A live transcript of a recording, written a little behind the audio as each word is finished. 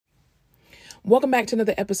Welcome back to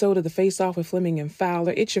another episode of the Face Off with Fleming and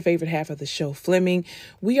Fowler. It's your favorite half of the show, Fleming.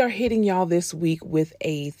 We are hitting y'all this week with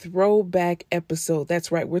a throwback episode.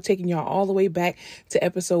 That's right. We're taking y'all all the way back to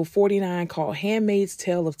episode 49 called Handmaid's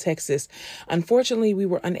Tale of Texas. Unfortunately, we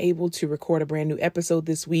were unable to record a brand new episode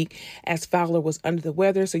this week as Fowler was under the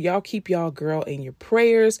weather. So y'all keep y'all girl in your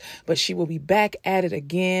prayers, but she will be back at it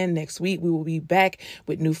again next week. We will be back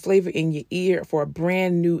with new flavor in your ear for a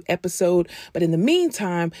brand new episode. But in the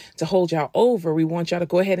meantime, to hold y'all over, we want y'all to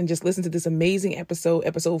go ahead and just listen to this amazing episode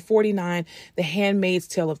 49, The Handmaid's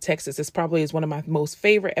Tale of Texas. This probably is one of my most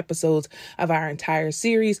favorite episodes of our entire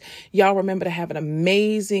series. Y'all remember to have an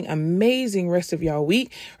amazing rest of y'all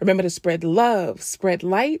week. Remember to spread love, spread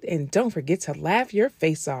light, and don't forget to laugh your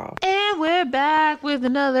face off. And we're back with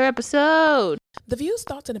another episode. The views,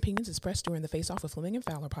 thoughts, and opinions expressed during the Face Off with Fleming and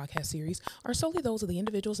Fowler podcast series are solely those of the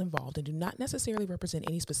individuals involved and do not necessarily represent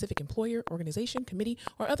any specific employer, organization, committee,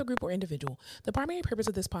 or other group or individual. The primary purpose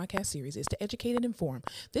of this podcast series is to educate and inform.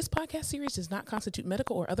 This podcast series does not constitute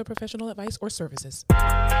medical or other professional advice or services.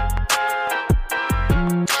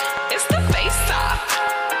 It's the Face Off.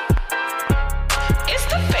 It's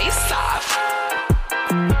the Face Off.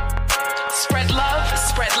 Spread love,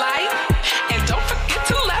 spread light, and don't forget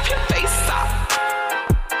to laugh your face off.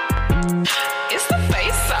 It's the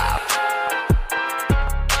Face Off.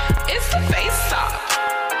 It's the Face Off.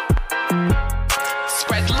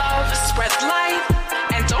 Spread love, spread light,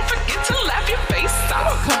 and don't forget to laugh your face I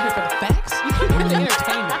don't off. come here for the facts. You come here for the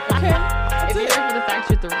entertainment, okay? If you're here for the facts,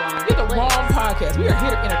 you're the wrong. You're the wrong podcast. We are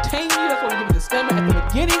here to entertain you. That's why we give a disclaimer at the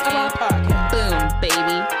beginning of our podcast. Boom,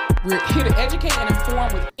 baby. We're here to educate and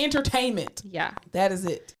inform with entertainment. Yeah. That is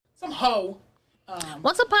it. Some hoe.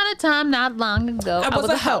 Once upon a time, not long ago, I was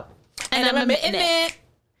a hoe. And I'm admitting it.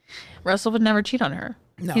 Russell would never cheat on her.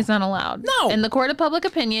 No. He's not allowed. No. In the court of public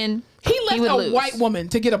opinion, He left would a lose. white woman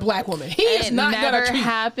to get a black woman. He is It not never gonna cheat.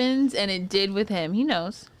 happens, and it did with him. He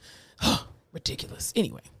knows. Ridiculous.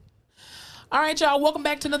 Anyway. All right, y'all. Welcome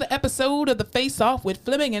back to another episode of the Face Off with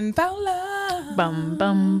Fleming and Fowler. Bum,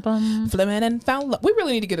 bum, bum. Fleming and Fowler. We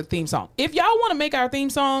really need to get a theme song. If y'all want to make our theme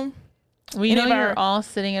song, We Any know of you're our- all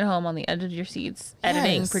sitting at home on the edge of your seats,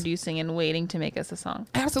 editing, Yes. producing, and waiting to make us a song.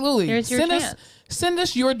 absolutely. Here's your chance. Send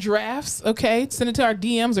us your drafts, okay? Send it to our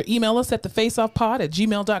DMs or email us at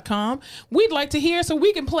thefaceoffpod@gmail.com. We'd like to hear so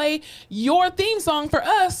we can play your theme song for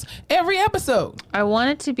us every episode. I want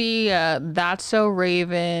it to be That's So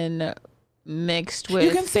Raven mixed with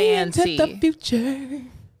You can see fancy. into the future.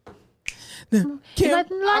 Like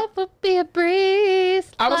life will be a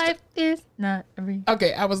breeze. I was- Life is not a breeze.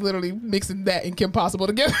 Okay, I was literally mixing that and Kim Possible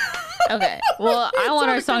together. Okay. Well, I want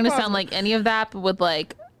our It's song to impossible. sound like any of that, but with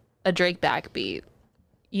like a Drake backbeat.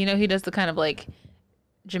 You know, he does the kind of like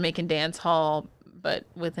Jamaican dance hall, but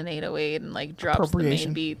with an 808 and like drops the Appropriation.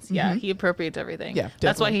 main beats. Yeah, he appropriates everything. Yeah,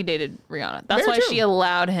 That's why definitely. he dated Rihanna. That's Very why true. she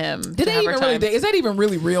allowed him Did to they have her even really? time. Is that even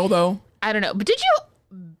really real though? I don't know. But did you...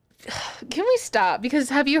 Can we stop? Because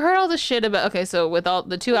have you heard all the shit about... Okay, so with all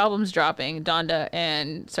the two albums dropping, Donda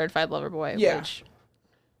and Certified Lover Boy, Yeah. which...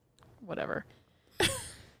 Whatever.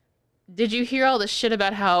 Did you hear all the shit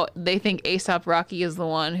about how they think A$AP Rocky is the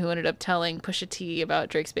one who ended up telling Pusha T about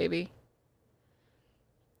Drake's baby?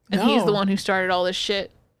 And he's No. the one who started all this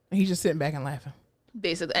shit, He's just sitting back and laughing.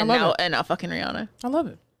 basically. I love it. And now fucking Rihanna. I love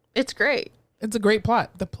it. It's great. It's a great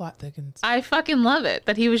plot. The plot thickens. I fucking love it.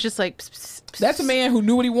 That he was just like... Pss, pss, pss, That's a man who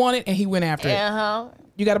knew what he wanted and he went after it. Uh-huh.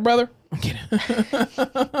 You got a brother? I'm kidding.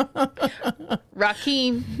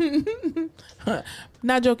 Rakim.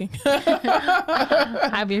 Not joking.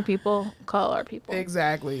 Have your people call our people.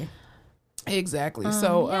 Exactly.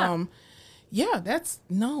 So, yeah, that's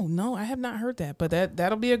no, I have not heard that, but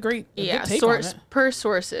that'll be a good take on it. Per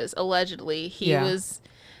sources, allegedly, he was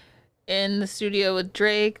in the studio with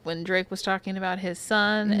Drake when Drake was talking about his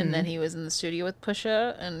son, and then he was in the studio with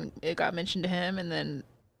Pusha, and it got mentioned to him, and then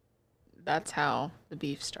that's how the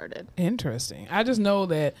beef started. Interesting. I just know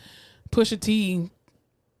that Pusha T,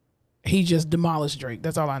 he just demolished Drake.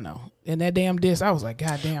 That's all I know. And that damn diss, I was like,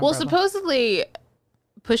 God damn. Well, brother. supposedly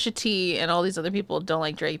Pusha T and all these other people don't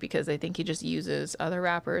like Drake because they think he just uses other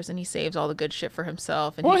rappers and he saves all the good shit for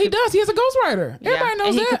himself. And Well, he does. He has a ghostwriter. Everybody knows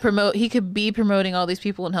and that. He could be promoting all these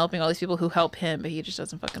people and helping all these people who help him, but he just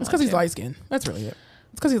doesn't fucking. It's because he's light skinned. That's really it.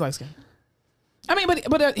 It's because he's light skinned. I mean,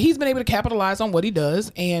 but he's been able to capitalize on what he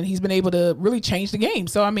does, and he's been able to really change the game.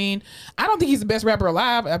 So, I mean, I don't think he's the best rapper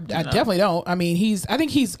alive. I definitely don't. I mean, I think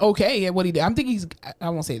he's okay at what he does. I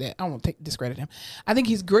won't say that. I won't discredit him. I think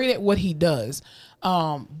he's great at what he does.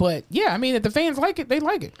 But yeah, I mean, if the fans like it, they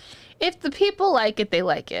like it. If the people like it, they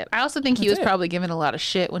like it. I also think he was probably given a lot of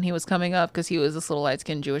shit when he was coming up because he was this little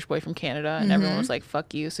light-skinned Jewish boy from Canada, and everyone was like,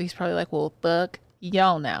 fuck you. So he's probably like, well, fuck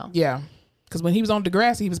y'all now. Yeah. Because when he was on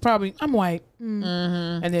Degrassi, he was probably, I'm white.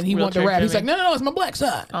 And then he wanted to rap. He's like, no, it's my black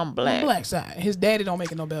side. I'm black. My black side. His daddy don't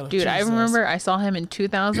make it no better. Dude, I remember I saw him in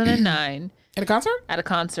 2009. At a concert? At a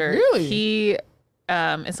concert. Really? He,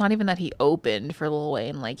 it's not even that he opened for Lil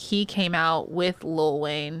Wayne. Like, he came out with Lil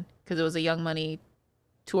Wayne because it was a Young Money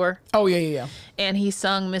tour. Oh, yeah. And he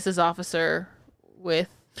sung Mrs. Officer with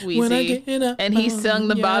Weezy. And he sung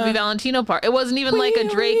the Bobby Valentino part. It wasn't even like a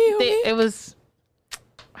Drake thing. It was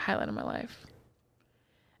a highlight of my life.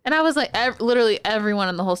 And I was like, literally everyone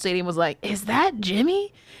in the whole stadium was like, is that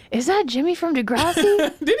Jimmy? Is that Jimmy from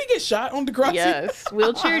Degrassi? Did he get shot on Degrassi? Yes.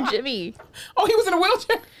 Wheelchair Jimmy. Oh, he was in a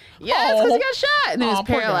wheelchair? Yes, because he got shot and he was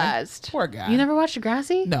paralyzed. Poor guy. You never watched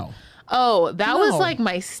Degrassi? No. Oh, that was like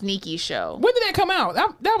my sneaky show. When did that come out?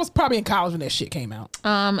 That was probably in college when that shit came out.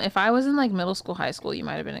 If I was in like middle school, high school, you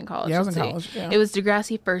might have been in college. Yeah, I was in college. Yeah. It was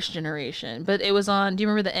Degrassi First Generation, but it was on, do you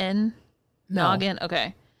remember the N? No. Noggin?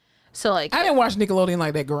 Okay. So like I didn't watch Nickelodeon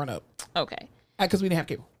like that growing up. Okay. Because we didn't have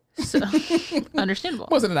cable. So, understandable.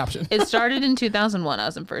 Wasn't an option. It started in 2001. I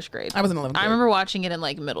was in first grade. I was in 11th grade. I remember watching it in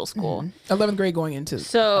like middle school. 11th grade going into.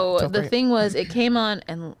 So the thing was, it came on,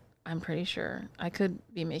 and I'm pretty sure I could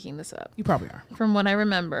be making this up. You probably are. From what I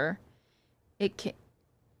remember, that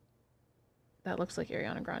looks like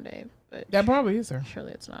Ariana Grande, but That probably is her.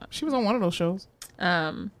 surely it's not. She was on one of those shows.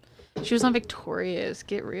 She was on Victorious.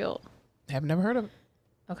 Get Real. Have never heard of it.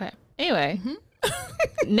 Okay. Anyway,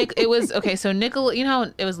 it was okay. So you know how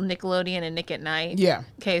it was Nickelodeon and Nick at Night. Yeah.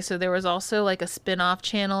 Okay, so there was also like a spin-off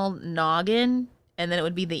channel, Noggin, and then it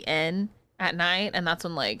would be the N at night, and that's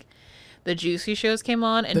when like the juicy shows came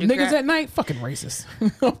on. And the niggas at night, fucking racist.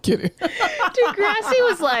 I'm kidding. Degrassi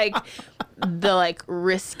was like the like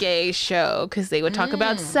risque show because they would talk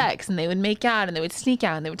about sex and they would make out and they would sneak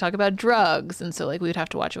out and they would talk about drugs, and so like we would have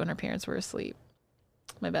to watch it when our parents were asleep.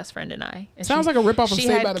 My best friend and I. And Sounds like a ripoff of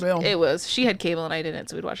Saved by the Bell. It was. She had cable and I didn't,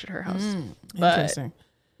 so we'd watch it at her house. Interesting.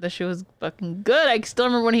 The show was fucking good. I still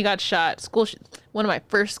remember when he got shot. One of my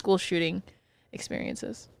first school shooting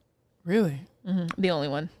experiences. Really? The only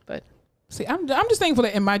one, but. See, I'm just thankful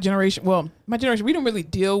that in my generation, we didn't really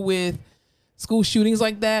deal with school shootings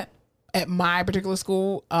like that at my particular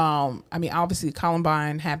school. I mean, obviously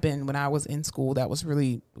Columbine happened when I was in school. That was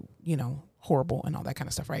really, horrible and all that kind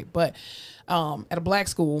of stuff, right? But at a black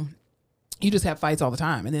school, you just have fights all the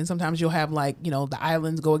time, and then sometimes you'll have like the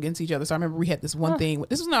islands go against each other. So I remember we had this one thing.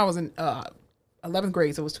 This was when I was in 11th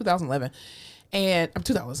grade, so it was 2011. And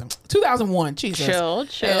 2001, Jesus. Chill.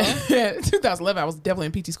 2011, I was definitely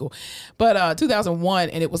in PT school. But 2001,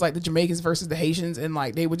 and it was like the Jamaicans versus the Haitians, and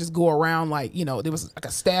like they would just go around like, there was like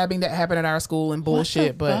a stabbing that happened at our school and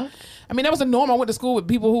bullshit. But I mean, that was a norm. I went to school with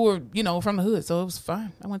people who were, from the hood, so it was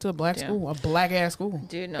fine. I went to a black school, a black ass school.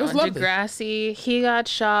 Dude, no, Degrassi, he got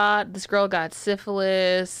shot. This girl got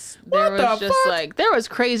syphilis. There was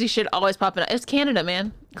crazy shit always popping up. It's Canada,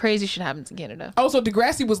 man. Crazy shit happens in Canada. Oh, so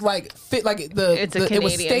Degrassi was like it's a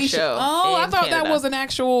Canadian show. Oh, I thought that was an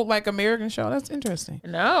actual like American show. That's interesting.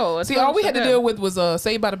 No, see, all we had to deal with was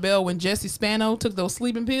Saved by the Bell when Jesse Spano took those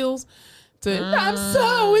sleeping pills. I'm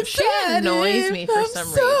so excited. She annoys me for some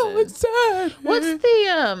reason. Excited. What's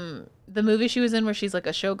the movie she was in where she's like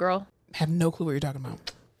a showgirl? I have no clue what you're talking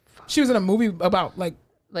about. She was in a movie about like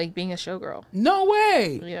being a showgirl. No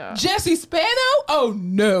way. Yeah. Jesse Spano? Oh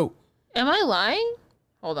no. Am I lying?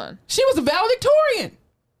 Hold on. She was a valedictorian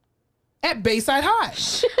at Bayside High.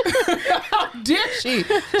 How dare she?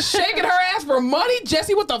 Shaking her ass for money?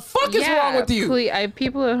 Jesse, what the fuck is wrong with you? Please,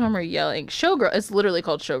 people at home are yelling. Showgirl. It's literally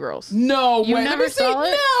called Showgirls. No you way. Never saw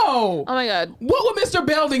it? No. Oh my God. What would Mr.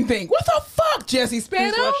 Belding think? What the fuck, Jesse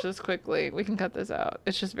Spano? Please watch this quickly. We can cut this out.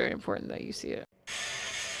 It's just very important that you see it.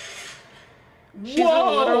 She's a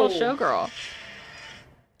literal showgirl.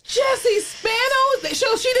 Jesse Spano?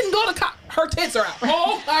 She didn't go to her tits are out.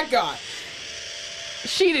 Oh my God.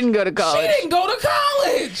 She didn't go to college. She didn't go to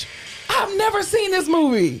college. I've never seen this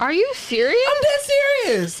movie. Are you serious? I'm dead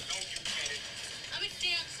serious. I'm a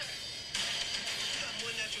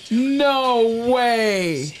dancer. No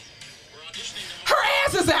way. Her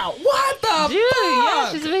ass is out. What the Dude, fuck?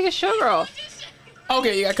 yeah, she's the biggest showgirl.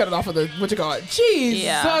 Okay, you got to cut it off of the, what you call it?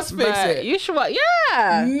 Jesus, fix it. You should watch.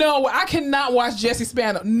 Yeah. No, I cannot watch Jessie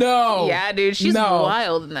Spano. No. Yeah, dude. She's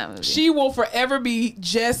wild in that movie. She will forever be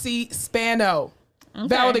Jessie Spano. Okay.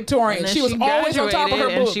 Valedictorian. She was always on top of her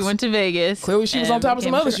books. She went to Vegas. Clearly she was on top of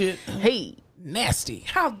some other shit. Hey. Nasty.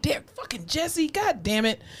 How dare fucking Jessie. God damn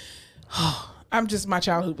it. I'm just, my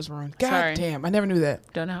childhood was ruined. God damn. I never knew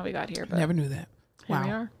that. Don't know how we got here, but never knew that. Here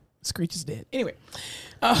we are. Screech is dead. Anyway.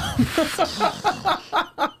 I'm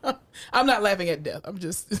not laughing at death. I'm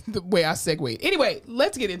just the way I segue. Anyway,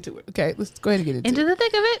 let's get into it. Okay, let's go ahead and get into the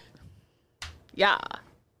thick of it. Yeah.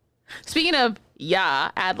 Speaking of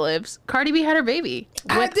ad libs, Cardi B had her baby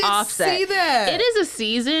with I did Offset. See that. It is a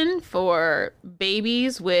season for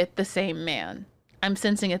babies with the same man. I'm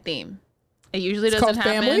sensing a theme. It usually doesn't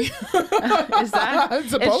happen. Family? Is that?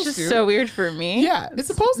 It's just so weird for me. Yeah, it's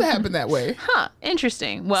supposed to happen that way. Huh.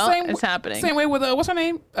 Interesting. Well, it's happening. Same way with what's her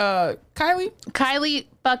name? Kylie? Kylie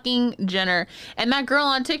fucking Jenner. And that girl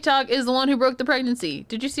on TikTok is the one who broke the pregnancy.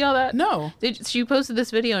 Did you see all that? No. She posted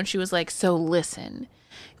this video and she was like, so listen.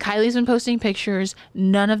 Kylie's been posting pictures,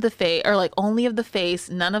 none of the face, or like only of the face,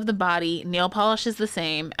 none of the body. Nail polish is the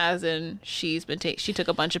same, as in she's been she took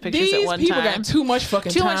a bunch of pictures at one time. These people got too much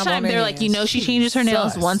fucking time. They're like, she changes her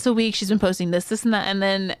nails once a week. She's been posting this and that, and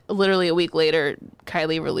then literally a week later,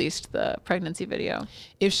 Kylie released the pregnancy video.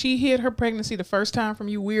 If she hid her pregnancy the first time from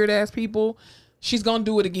you weird ass people, she's gonna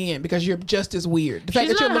do it again because you're just as weird. The fact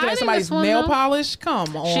that you're looking at somebody's nail polish,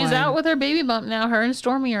 come on. She's out with her baby bump now. Her and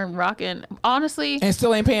Stormy are rocking. Honestly, and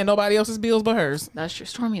still ain't paying nobody else's bills but hers. That's true.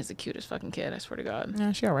 Stormy is the cutest fucking kid. I swear to God.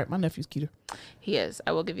 Yeah, she all right. My nephew's cuter. He is.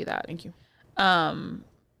 I will give you that. Thank you.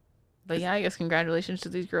 But yeah, I guess congratulations to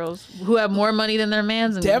these girls who have more money than their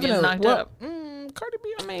mans and getting knocked up. Cardi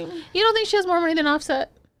B, I mean, you don't think she has more money than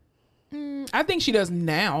Offset? I think she does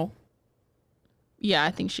now. Yeah,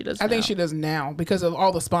 I think she does. I think she does now because of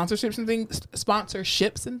all the sponsorships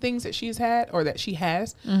and things that she's had or that she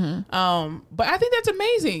has. Mm-hmm. But I think that's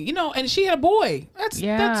amazing, and she had a boy. That's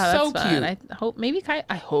so cute. I hope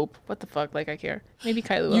I hope. What the fuck? Like I care. Maybe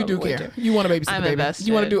Kylie will. You do care. Too. You want to babysit the baby. Invested.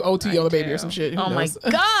 You want to do OT on the baby or some shit. Oh my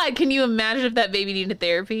God! Can you imagine if that baby needed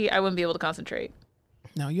therapy? I wouldn't be able to concentrate.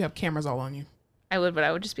 No, you have cameras all on you. I would, but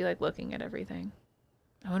I would just be like looking at everything.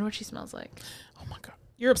 I wonder what she smells like. Oh my God!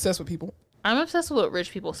 You're obsessed with people. I'm obsessed with what rich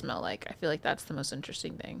people smell like. I feel like that's the most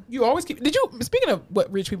interesting thing. You always speaking of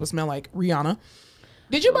what rich people smell like, Rihanna,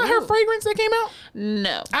 did you buy her fragrance that came out?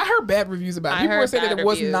 No. I heard bad reviews about it. People were saying that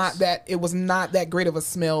it was not that great of a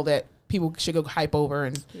smell that people should go hype over.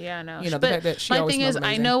 And yeah, no. The fact that she always smells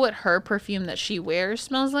amazing. I know what her perfume that she wears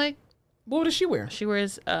smells like. What does she wear? She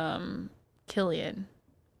wears Killian,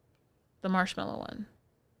 the marshmallow one.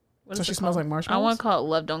 So she smells like marshmallows? I want to call it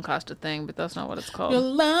Love Don't Cost a Thing, but that's not what it's called. Your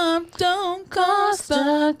love don't cost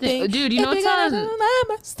a thing. Dude, you know it's on...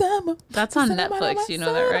 That's on Netflix. You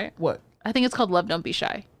know that, right? What? I think it's called Love Don't Be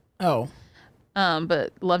Shy. Oh.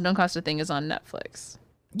 But Love Don't Cost a Thing is on Netflix.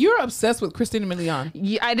 You're obsessed with Christina Milian.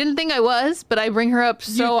 Yeah, I didn't think I was, but I bring her up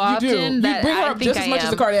so often that you bring her up just as much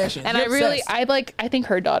as the Kardashians. And I think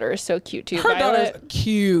her daughter is so cute too. Her daughter is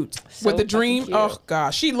cute. With the Dream. Oh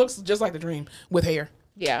gosh, she looks just like the Dream with hair.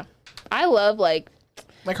 Yeah. I love like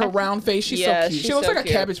her round face. She's so cute. She looks like a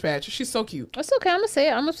Cabbage Patch. She's so cute. That's okay. I'm gonna say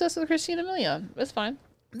it. I'm obsessed with Christina Milian. It's fine.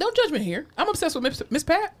 No judgment here. I'm obsessed with Miss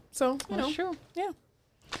Pat. So that's true. Yeah.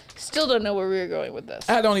 Still don't know where we were going with this.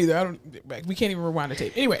 I don't either. We can't even rewind the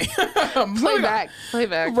tape. Anyway, play back.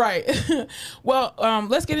 Right. Well,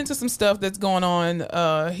 let's get into some stuff that's going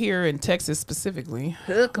on here in Texas specifically.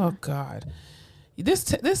 Oh God. This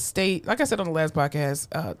state, like I said on the last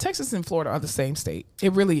podcast, Texas and Florida are the same state.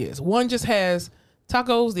 It really is. One just has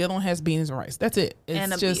tacos, the other one has beans and rice. That's it.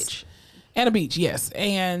 It's beach. And a beach, yes.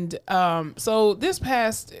 And so this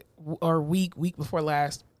past week before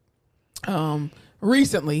last,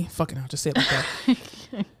 recently, I'll just say it like that.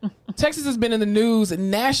 Texas has been in the news,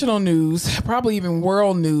 national news, probably even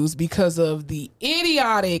world news, because of the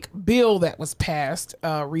idiotic bill that was passed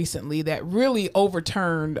recently that really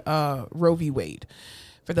overturned Roe v. Wade.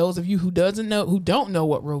 For those of you who don't know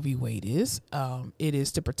what Roe v. Wade is, it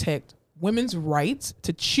is to protect women's rights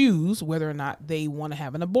to choose whether or not they want to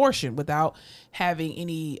have an abortion without having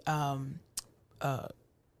any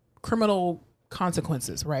criminal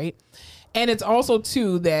consequences, right? And it's also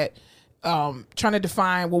too that trying to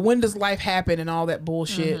define, well, when does life happen and all that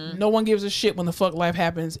bullshit. Mm-hmm. No one gives a shit when the fuck life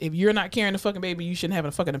happens. If you're not carrying the fucking baby, you shouldn't have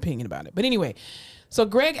a fucking opinion about it. But anyway, so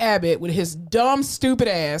Greg Abbott with his dumb, stupid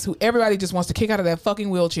ass, who everybody just wants to kick out of that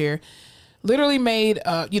fucking wheelchair, literally made,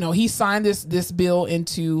 he signed this bill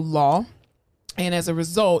into law. And as a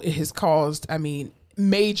result, it has caused,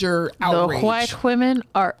 major outrage. The white women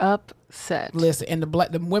are upset. Listen, and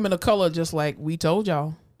the women of color just like, we told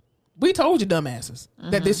y'all. We told you dumbasses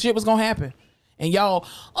that this shit was gonna happen. And y'all,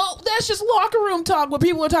 oh, that's just locker room talk where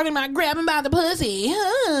people are talking about grabbing by the pussy.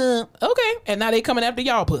 Huh. Okay. And now they coming after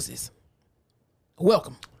y'all pussies.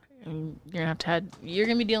 Welcome. You're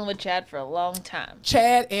gonna be dealing with Chad for a long time.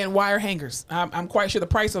 Chad and wire hangers. I'm quite sure the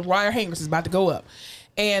price of wire hangers is about to go up.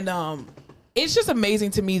 And it's just amazing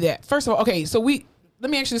to me that, first of all, okay, so let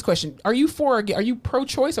me ask you this question. Are you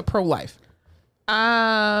pro-choice or pro-life?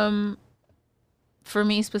 For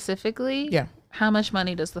me specifically, yeah. How much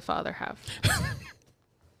money does the father have?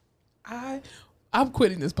 I'm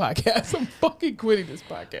quitting this podcast. I'm fucking quitting this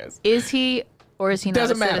podcast. Is he or is he not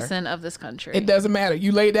a citizen of this country? It doesn't matter.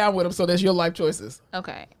 You lay down with him, so that's your life choices.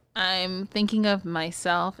 Okay. I'm thinking of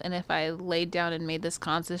myself, and if I laid down and made this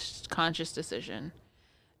conscious decision,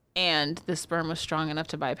 and the sperm was strong enough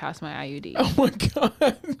to bypass my IUD. Oh my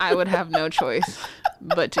God. I would have no choice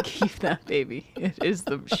but to keep that baby. It is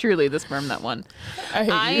surely the sperm that won.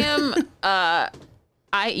 I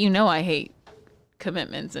hate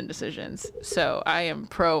commitments and decisions. So I am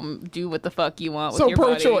pro do what the fuck you want with your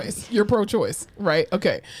body. So pro-choice. You're pro-choice, right?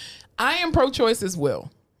 Okay. I am pro-choice as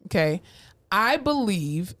well. Okay. I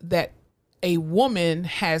believe that a woman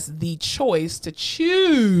has the choice to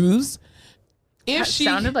choose if she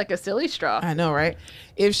sounded like a silly straw. I know, right?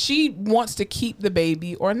 If she wants to keep the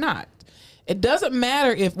baby or not. It doesn't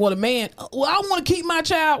matter if, I want to keep my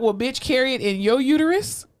child. Well, bitch, carry it in your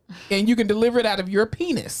uterus and you can deliver it out of your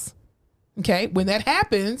penis. Okay? When that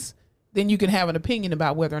happens, then you can have an opinion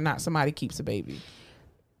about whether or not somebody keeps a baby.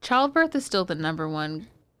 Childbirth is still the number one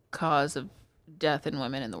cause of death in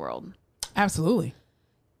women in the world. Absolutely.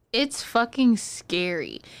 It's fucking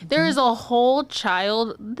scary. There is a whole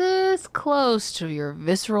child this close to your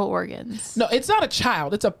visceral organs. No, it's not a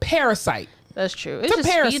child. It's a parasite. That's true. It's just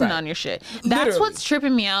parasite. Feeding on your shit. That's literally what's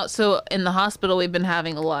tripping me out. So in the hospital, we've been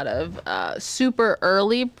having a lot of super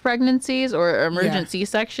early pregnancies or emergent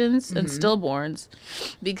C-sections and stillborns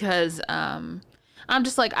because I'm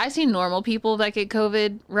just like, I see normal people that get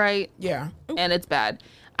COVID, right? Yeah. And it's bad.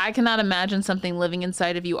 I cannot imagine something living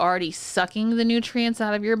inside of you already sucking the nutrients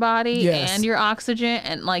out of your body and your oxygen.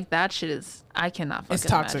 And like that shit is, I cannot fucking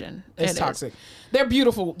imagine. It's toxic. They're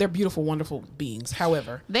beautiful. They're beautiful, wonderful beings.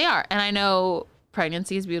 However, they are. And I know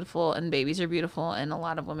pregnancy is beautiful and babies are beautiful. And a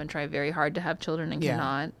lot of women try very hard to have children and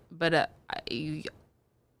cannot. But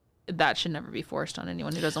that should never be forced on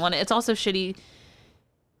anyone who doesn't want it. It's also shitty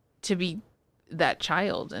to be that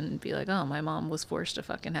child and be like, oh, my mom was forced to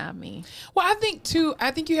fucking have me. Well, I think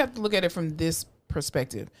you have to look at it from this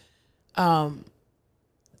perspective.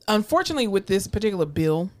 Unfortunately, with this particular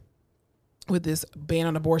bill, with this ban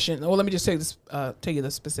on abortion, well, let me just tell you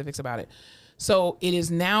the specifics about it. So it is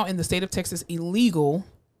now in the state of Texas illegal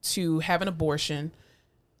to have an abortion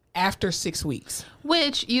after 6 weeks.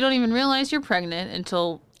 Which you don't even realize you're pregnant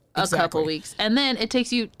until a couple weeks. And then it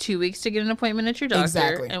takes you 2 weeks to get an appointment at your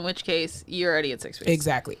doctor, in which case you're already at 6 weeks.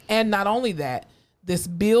 Exactly. And not only that, this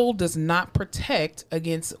bill does not protect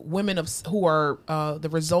against women who are the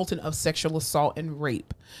resultant of sexual assault and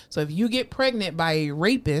rape. So if you get pregnant by a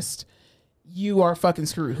rapist, you are fucking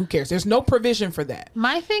screwed. Who cares? There's no provision for that.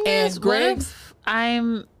 My thing is, what if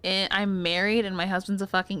I'm married and my husband's a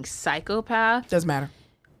fucking psychopath? Doesn't matter.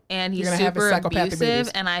 And he's super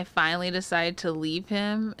abusive, and I finally decide to leave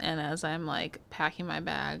him. And as I'm like packing my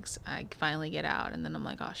bags, I finally get out, and then I'm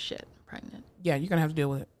like, "Oh shit, I'm pregnant." Yeah, you're gonna have to deal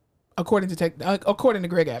with it, according to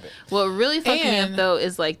Greg Abbott. What really fucked me up though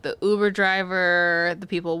is like the Uber driver, the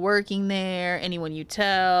people working there, anyone you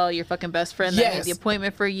tell, your fucking best friend that made the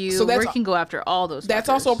appointment for you. So we can go after all those. That's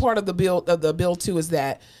fuckers. Also a part of the bill. The bill too is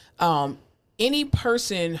that any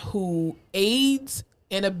person who aids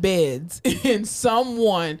and abets in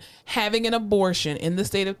someone having an abortion in the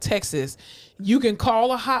state of Texas, you can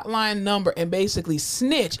call a hotline number and basically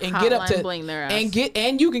snitch and get up to their ass.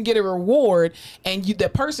 and you can get a reward. And the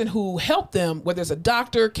person who helped them, whether it's a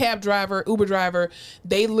doctor, cab driver, Uber driver,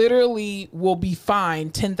 they literally will be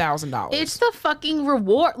fined $10,000. It's the fucking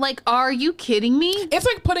reward. Like, are you kidding me? It's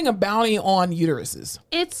like putting a bounty on uteruses.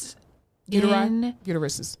 It's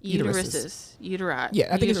Uteruses. Uteri.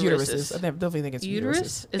 Yeah, I think it's uteruses. I definitely think it's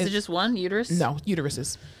uterus. Is it just one uterus? No,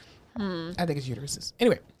 uteruses. I think it's uteruses.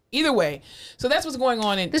 Anyway, either way, so that's what's going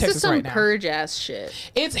on in Texas right now. This is some purge ass shit.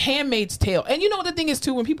 It's Handmaid's Tale. And you know what the thing is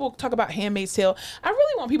too, when people talk about Handmaid's Tale, I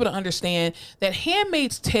really want people to understand that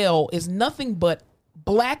Handmaid's Tale is nothing but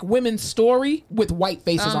black women's story with white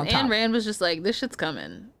faces on top. And Rand was just like, this shit's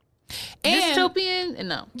coming. And dystopian,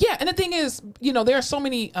 no. Yeah, and the thing is, there are so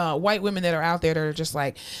many white women that are out there that are just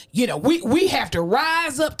like, we have to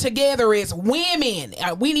rise up together as women.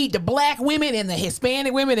 We need the black women and the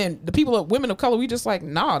Hispanic women and the women of color. We just like,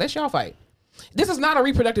 nah, that's y'all fight. This is not a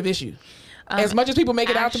reproductive issue. As much as people make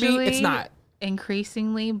it out to be, it's not.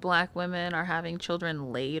 Increasingly, black women are having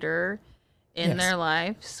children later in their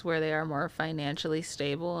lives where they are more financially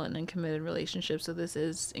stable and in committed relationships. So this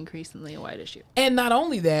is increasingly a white issue. And not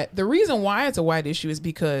only that, the reason why it's a white issue is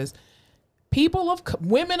because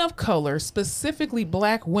women of color, specifically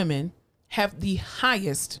black women, have the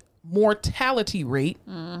highest mortality rate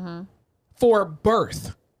for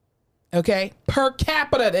birth. Okay, per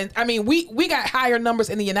capita. And I mean, we got higher numbers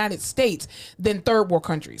in the United States than third world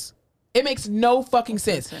countries. It makes no fucking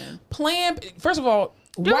sense. First of all,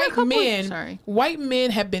 white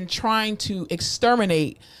men have been trying to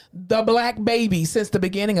exterminate the black baby since the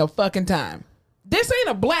beginning of fucking time. This ain't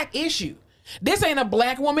a black issue. This ain't a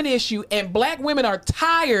black woman issue, and black women are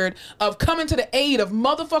tired of coming to the aid of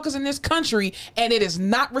motherfuckers in this country, and it is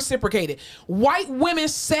not reciprocated. White women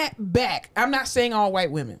sat back. I'm not saying all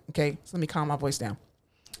white women, okay? So let me calm my voice down.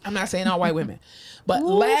 I'm not saying all white women. But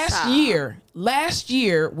last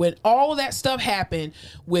year, when all of that stuff happened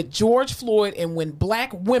with George Floyd and when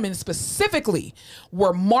black women specifically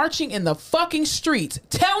were marching in the fucking streets,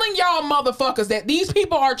 telling y'all motherfuckers that these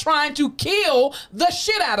people are trying to kill the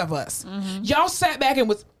shit out of us. Y'all sat back and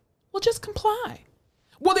was, well, just comply.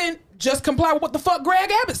 Well, then just comply with what the fuck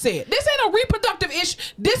Greg Abbott said. This ain't a reproductive issue.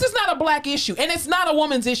 This is not a black issue, and it's not a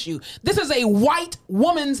woman's issue. This is a white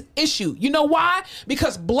woman's issue. You know why?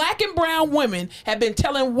 Because black and brown women have been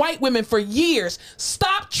telling white women for years,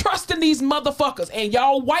 stop trusting these motherfuckers. And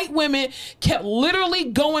y'all white women kept literally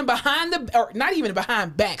going or not even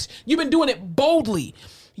behind backs. You've been doing it boldly.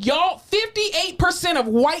 Y'all, 58% of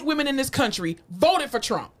white women in this country voted for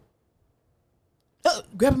Trump.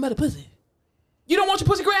 Grab him by the pussy. You don't want your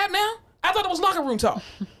pussy grabbed now? I thought it was locker room talk.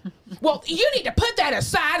 Well, you need to put that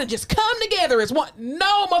aside and just come together as one.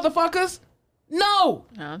 No, motherfuckers. No.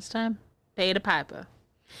 No, it's time. Pay the piper.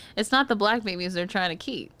 It's not the black babies they're trying to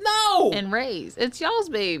keep. No. And raise. It's y'all's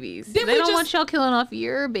babies. They don't want y'all killing off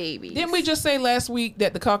your babies. Didn't we just say last week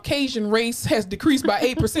that the Caucasian race has decreased by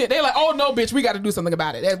 8%? They're like, oh no, bitch, we got to do something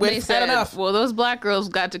about it. They said enough. Well, those black girls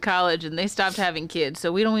got to college and they stopped having kids,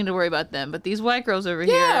 so we don't need to worry about them. But these white girls over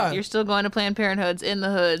here, you're still going to Planned Parenthoods in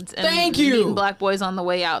the hoods and meeting black boys on the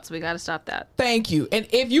way out, so we got to stop that. Thank you. And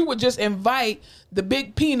if you would just invite the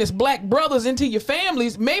big penis black brothers into your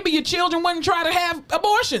families, maybe your children wouldn't try to have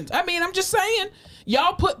abortions. I mean, I'm just saying,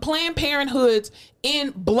 y'all put Planned Parenthoods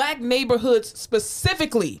in black neighborhoods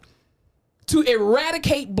specifically to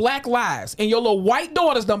eradicate black lives, and your little white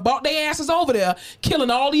daughters done bought their asses over there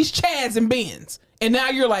killing all these Chads and Bens, and now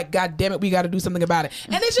you're like, God damn it, we got to do something about it.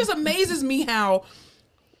 And it just amazes me how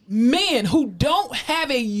men who don't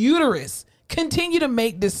have a uterus continue to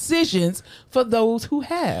make decisions for those who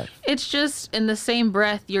have. It's just in the same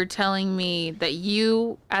breath you're telling me that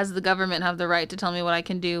you as the government have the right to tell me what I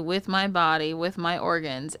can do with my body, with my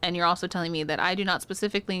organs, and you're also telling me that I do not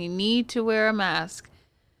specifically need to wear a mask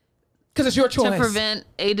because it's your choice to prevent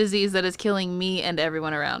a disease that is killing me and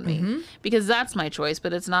everyone around me. Because that's my choice,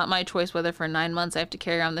 but it's not my choice whether for 9 months I have to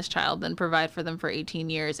carry on this child, then provide for them for 18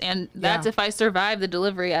 years. And that's if I survive the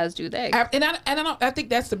delivery, as do they. I think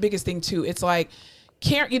that's the biggest thing too. It's like,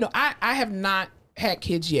 I have not had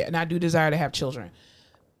kids yet, and I do desire to have children.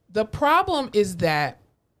 The problem is that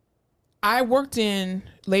I worked in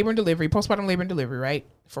labor and delivery, postpartum labor and delivery, right?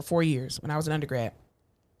 For 4 years when I was an undergrad.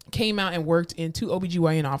 Came out and worked in 2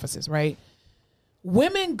 OBGYN offices, right?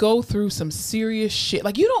 Women go through some serious shit.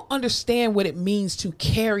 Like, you don't understand what it means to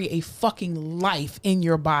carry a fucking life in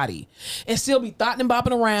your body and still be thought and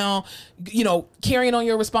bopping around, carrying on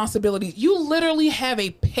your responsibilities. You literally have a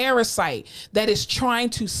parasite that is trying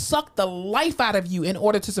to suck the life out of you in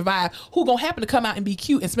order to survive, who gonna happen to come out and be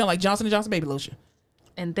cute and smell like Johnson & Johnson baby lotion.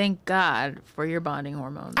 And thank God for your bonding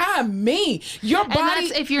hormones. I mean, your body. And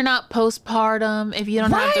that's if you're not postpartum, if you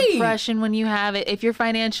don't have depression when you have it, if you're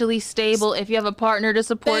financially stable, if you have a partner to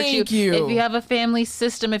support you, if you have a family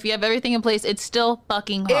system, if you have everything in place, it's still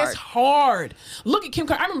fucking hard. It's hard. Look at Kim.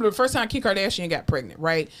 I remember the first time Kim Kardashian got pregnant,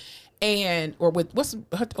 right? What's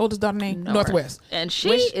her oldest daughter name? Northwest. And she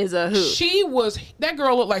is a hoot. That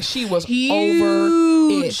girl looked like she was huge.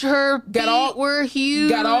 Over it. Her feet were huge.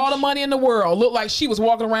 Got all the money in the world. Looked like she was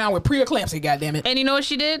walking around with preeclampsia, goddammit. And you know what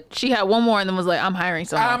she did? She had one more and then was like, I'm hiring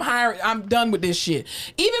someone. I'm done with this shit.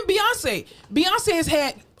 Even Beyonce has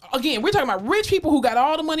had again, we're talking about rich people who got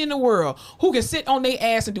all the money in the world, who can sit on their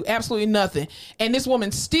ass and do absolutely nothing. And this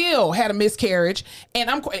woman still had a miscarriage. And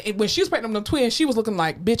when she was pregnant with them twins, she was looking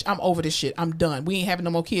like, bitch, I'm over this shit. I'm done. We ain't having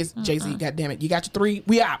no more kids. Jay-Z, goddamn it. You got your 3.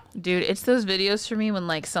 We out. Dude, it's those videos for me when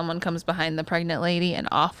like someone comes behind the pregnant lady and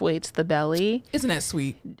off-weights the belly. Isn't that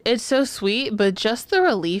sweet? It's so sweet, but just the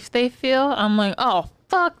relief they feel, I'm like, oh,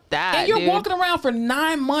 fuck that. And you're dude. walking around for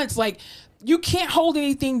 9 months like, you can't hold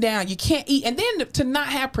anything down. You can't eat. And then to not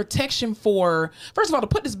have protection for, first of all, to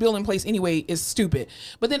put this bill in place anyway is stupid.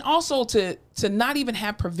 But then also to not even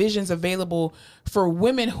have provisions available for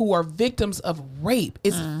women who are victims of rape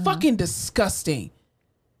is fucking disgusting.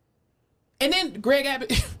 And then Greg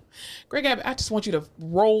Abbott, I just want you to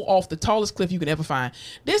roll off the tallest cliff you can ever find.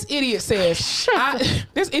 This idiot says,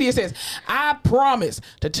 I promise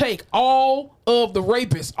to take all of the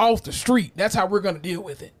rapists off the street. That's how we're going to deal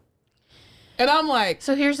with it. And I'm like,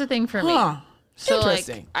 so here's the thing for me. So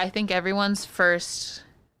interesting. Like, I think everyone's first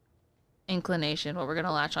inclination, what we're going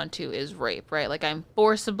to latch on to is rape, right? Like I'm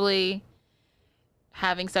forcibly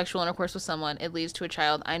having sexual intercourse with someone. It leads to a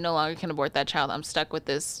child. I no longer can abort that child. I'm stuck with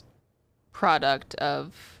this product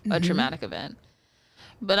of a traumatic event.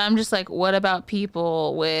 But I'm just like, what about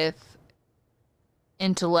people with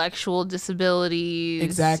intellectual disabilities,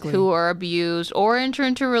 exactly, who are abused or enter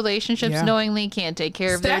into relationships knowingly, can't take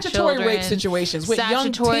care of their children, statutory rape situations with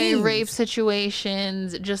statutory young teens, rape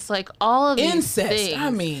situations, just like all of incest, these things. I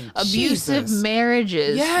mean, abusive Jesus.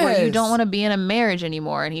 marriages where you don't want to be in a marriage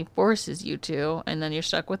anymore and he forces you to, and then you're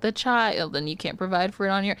stuck with a child and you can't provide for it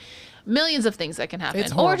on your millions of things that can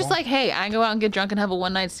happen. Or just like, hey, I go out and get drunk and have a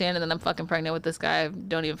one night stand and then I'm fucking pregnant with this guy I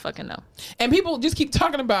don't even fucking know. And people just keep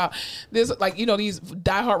talking about this, like, you know, these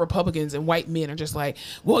diehard Republicans and white men are just like,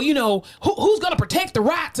 well, you know, who's going to protect the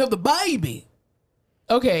rights of the baby?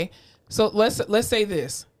 Okay, so let's say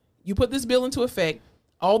this. You put this bill into effect,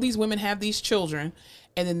 all these women have these children,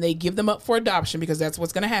 and then they give them up for adoption because that's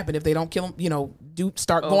what's going to happen if they don't kill them, you know,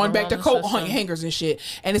 start going back to coat hangers and shit.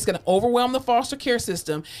 And it's going to overwhelm the foster care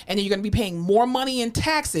system. And then you're going to be paying more money in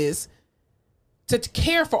taxes to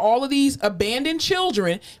care for all of these abandoned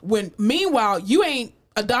children when meanwhile you ain't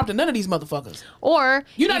adopting none of these motherfuckers. Or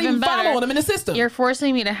you're not even following them in the system. You're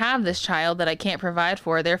forcing me to have this child that I can't provide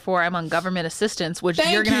for. Therefore, I'm on government assistance, which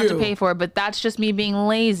you're going to have to pay for. But that's just me being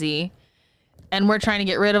lazy. And we're trying to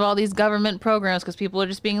get rid of all these government programs because people are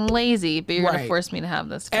just being lazy, but you're going to force me to have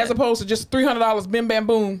this kid. As opposed to just $300, bim, bam,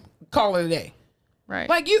 boom, call it a day. Right.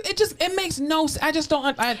 Like it makes no sense. I just don't.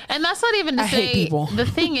 And that's not even to say, hate people. The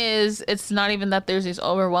thing is, it's not even that there's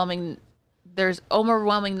overwhelming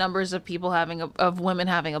numbers of people of women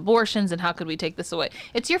having abortions and how could we take this away?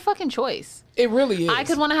 It's your fucking choice. It really is. I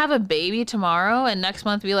could want to have a baby tomorrow and next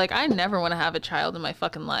month be like, I never want to have a child in my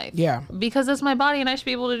fucking life. Yeah. Because it's my body and I should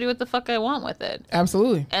be able to do what the fuck I want with it.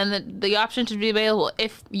 Absolutely. And the option should be available.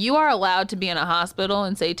 If you are allowed to be in a hospital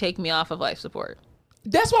and say, take me off of life support.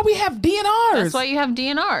 That's why we have DNRs. That's why you have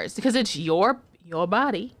DNRs, because it's your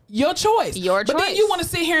body. Your choice. Your choice. But then you want to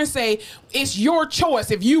sit here and say, it's your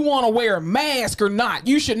choice if you want to wear a mask or not.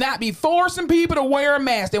 You should not be forcing people to wear a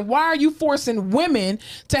mask. Then why are you forcing women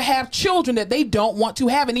to have children that they don't want to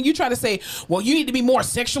have? And then you try to say, well, you need to be more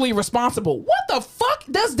sexually responsible. What the fuck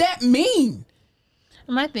does that mean?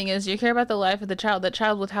 My thing is, you care about the life of the child. That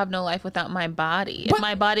child would have no life without my body. If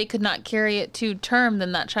my body could not carry it to term,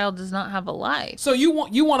 then that child does not have a life. So you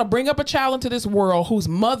want to bring up a child into this world whose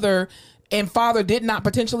mother and father did not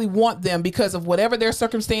potentially want them because of whatever their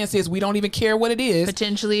circumstance is. We don't even care what it is.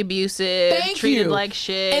 Potentially abusive, treated like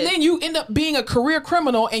shit. And then you end up being a career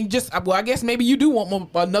criminal and just, well, I guess maybe you do want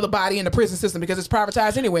another body in the prison system because it's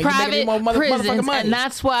privatized anyway. Private prisons, motherfucking money. and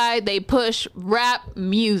that's why they push rap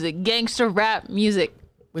music, gangster rap music.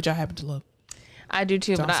 Which I happen to love. I do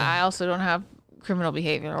too, but I also don't have criminal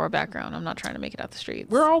behavior or background. I'm not trying to make it out the streets.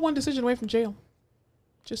 We're all one decision away from jail.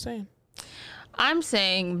 Just saying. I'm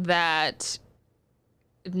saying that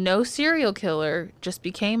no serial killer just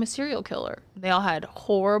became a serial killer. They all had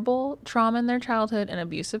horrible trauma in their childhood and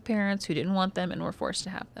abusive parents who didn't want them and were forced to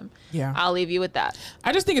have them. Yeah. I'll leave you with that.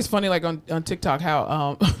 I just think it's funny, like on TikTok,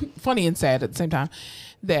 how funny and sad at the same time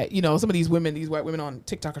that, you know, some of these white women on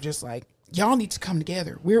TikTok are just like, y'all need to come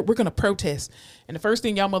together. We're going to protest. And the first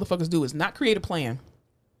thing y'all motherfuckers do is not create a plan,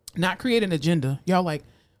 not create an agenda. Y'all like,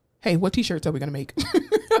 hey, what t-shirts are we going to make?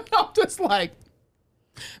 I'm just like,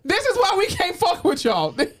 this is why we can't fuck with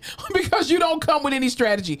y'all because you don't come with any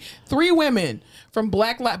strategy. 3 women from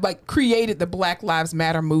created the Black Lives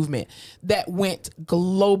Matter movement that went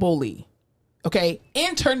globally. Okay,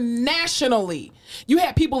 internationally. You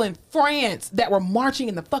had people in France that were marching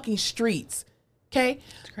in the fucking streets. Okay,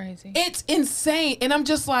 it's crazy. It's insane, and I'm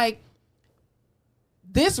just like,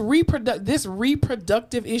 this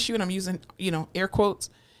reproductive issue, and I'm using, air quotes,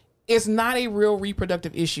 is not a real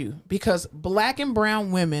reproductive issue, because Black and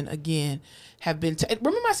brown women, again, have been,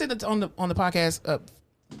 remember I said that on the podcast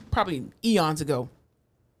probably eons ago,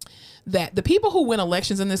 that the people who win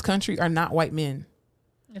elections in this country are not white men.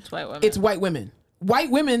 It's white women. It's white women.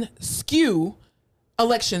 White women skew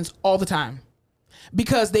elections all the time,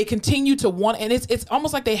 because they continue to want, and it's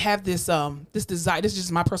almost like they have this this desire. This is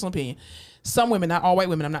just my personal opinion. Some women, not all white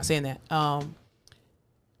women, I'm not saying that.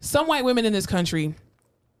 Some white women in this country,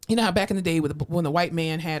 you know how back in the day when the white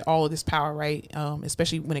man had all of this power, right?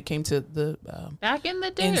 Especially when it came to the back in the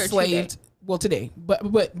day enslaved. or today? Well, today,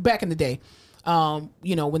 but back in the day,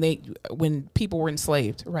 when people were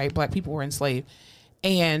enslaved, right? Black people were enslaved,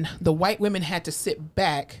 and the white women had to sit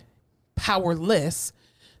back, powerless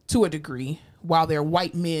to a degree, while their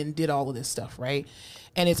white men did all of this stuff, right?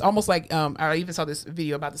 And it's almost like, I even saw this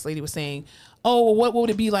video about this lady was saying, oh, well, what would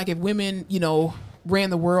it be like if women, ran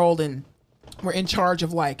the world and were in charge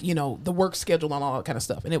of, like, the work schedule and all that kind of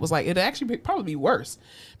stuff. And it was like, it'd actually probably be worse,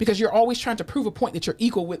 because you're always trying to prove a point that you're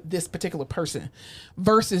equal with this particular person,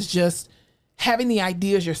 versus just having the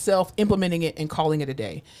ideas yourself, implementing it, and calling it a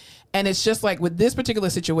day. And it's just like with this particular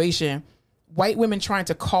situation, white women trying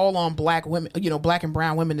to call on Black women, Black and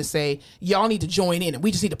brown women, to say, y'all need to join in and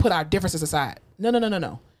we just need to put our differences aside.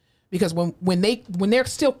 No. Because when they're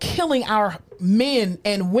still killing our men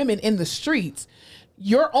and women in the streets,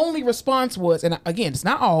 your only response was, and again, it's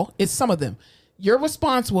not all, it's some of them. Your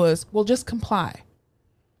response was, well, just comply.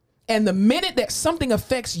 And the minute that something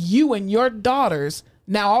affects you and your daughters,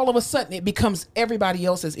 now all of a sudden it becomes everybody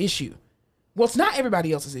else's issue. Well, it's not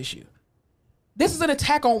everybody else's issue. This is an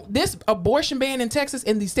attack on this abortion ban in Texas,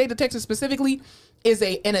 in the state of Texas specifically, is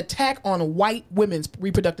an attack on white women's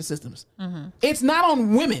reproductive systems. Mm-hmm. It's not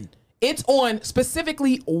on women. It's on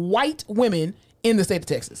specifically white women in the state of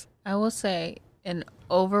Texas. I will say an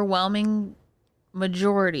overwhelming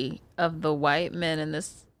majority of the white men in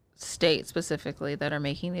this state specifically that are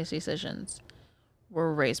making these decisions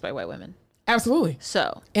were raised by white women. Absolutely.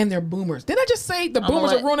 So. And they're boomers. Didn't I just say the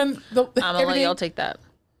boomers are ruining the I'm going to let y'all take that.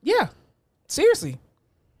 Yeah. Seriously.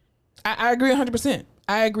 I agree 100%.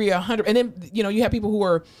 I agree 100. And then, you have people who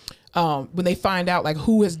are, when they find out like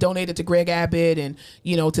who has donated to Greg Abbott and,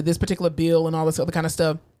 to this particular bill and all this other kind of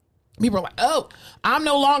stuff, people are like, oh, I'm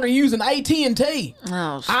no longer using AT&T.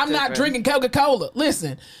 Oh, I'm not drinking Coca-Cola.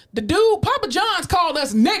 Listen, the dude, Papa John's called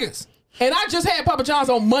us niggas. And I just had Papa John's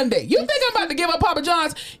on Monday. You think I'm about to give up Papa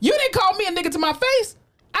John's? You didn't call me a nigga to my face.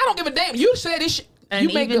 I don't give a damn. You said this shit. And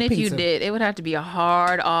even if you did, it would have to be a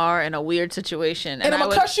hard R and a weird situation. And I'm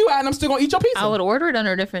going to cuss you out and I'm still going to eat your pizza. I would order it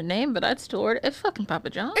under a different name, but I'd still order it. It's fucking Papa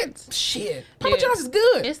John's. Shit. Papa John's is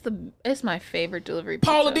good. It's my favorite delivery pizza.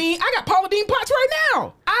 Paula Deen. I got Paula Deen pots right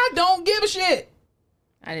now. I don't give a shit.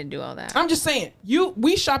 I didn't do all that. I'm just saying,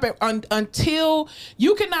 we shop at until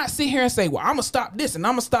you cannot sit here and say, well, I'm going to stop this and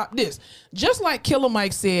I'm going to stop this. Just like Killer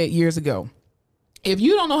Mike said years ago. If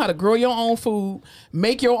you don't know how to grow your own food,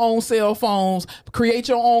 make your own cell phones, create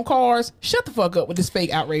your own cars, shut the fuck up with this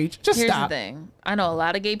fake outrage. Just Here's stop. The thing. I know a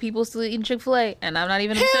lot of gay people still eating Chick-fil-A, and I'm not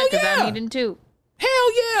even upset because I'm eating too.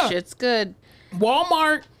 Hell yeah. Shit's good.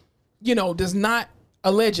 Walmart, does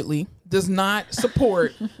not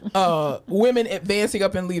support women advancing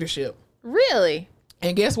up in leadership. Really?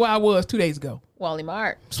 And guess where I was 2 days ago? Wally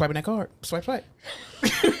Mart. Swiping that card. Swipe.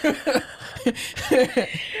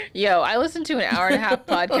 Yo, I listened to an 1.5 hour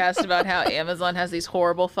podcast about how Amazon has these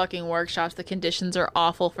horrible fucking workshops. The conditions are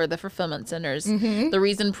awful for the fulfillment centers. Mm-hmm. The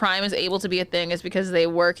reason Prime is able to be a thing is because they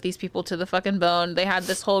work these people to the fucking bone. They had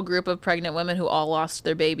this whole group of pregnant women who all lost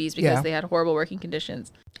their babies because they had horrible working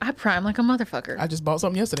conditions. I Prime like a motherfucker. I just bought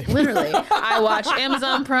something yesterday. Literally. I watch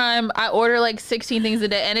Amazon Prime. I order like 16 things a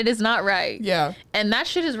day and it is not right. Yeah. And that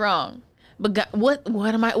shit is wrong. But what's a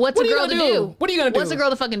girl to do? What are you gonna do? What's a girl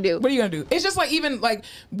to fucking do? What are you gonna do? It's just like even like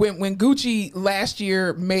when Gucci last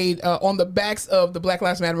year made on the backs of the Black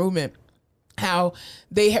Lives Matter movement, how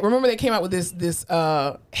they remember they came out with this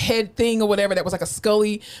head thing or whatever that was like a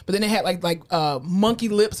Scully, but then they had like monkey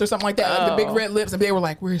lips or something like that, like the big red lips, and they were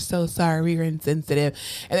like, "We're so sorry, we're insensitive,"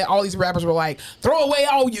 and then all these rappers were like, "Throw away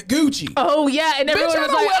all your Gucci." Oh yeah, and everyone Bitch,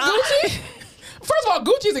 was like, Gucci. First of all,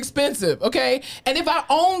 Gucci is expensive, okay? And if I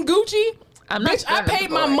own Gucci, bitch, I paid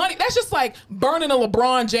my money. That's just like burning a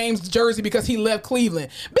LeBron James jersey because he left Cleveland.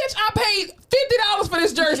 Bitch, I paid $50 for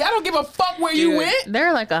this jersey. I don't give a fuck where you went.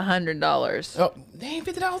 They're like $100. Oh, they ain't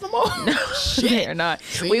 $50 no more. No, shit, they're not.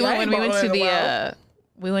 See, we went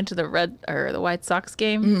to the White Sox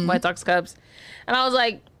game, White Sox Cubs, and I was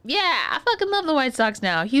like, yeah, I fucking love the White Sox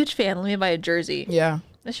now. Huge fan. Let me buy a jersey. Yeah.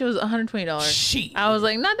 That shit was $120. Shit. I was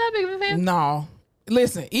like, not that big of a fan. No.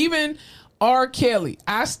 listen, even R. Kelly,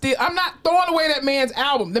 I'm not throwing away that man's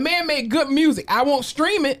album. The man made good music. I won't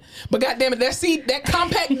stream it, but goddamn it, that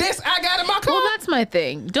compact disc I got in my car. Well, that's my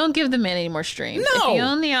thing. Don't give the man any more streams. No. If you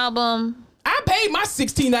own the album, I paid my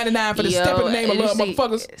 $16.99 for the Step in the Name of Love,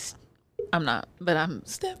 motherfuckers. I'm not, but I'm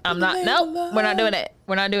not. Nope, we're not doing it.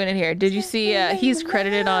 We're not doing it here. Did you see he's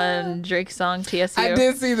credited on Drake's song TSU? I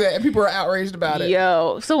did see that, and people are outraged about it.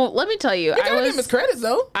 Yo, so let me tell you, I gotta give him his credits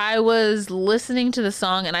though. I was listening to the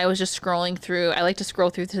song and I was just scrolling through. I like to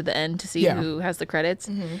scroll through to the end to see who has the credits,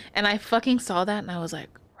 and I fucking saw that and I was like,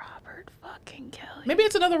 Robert fucking Kelly. Maybe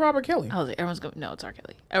it's another Robert Kelly. I was like, everyone's going. No, it's R.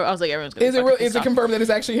 Kelly. I was like, everyone's going. Is it confirmed that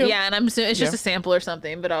it's actually him? Yeah, and I'm assuming it's just a sample or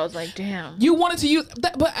something. But I was like, damn. You wanted to use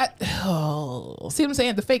that, but see what I'm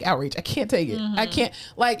saying? The fake outrage. I can't take it. I can't.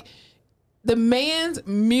 Like, the man's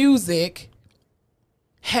music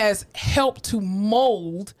has helped to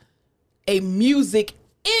mold a music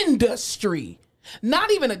industry,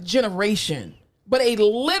 not even a generation, but a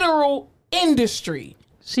literal industry.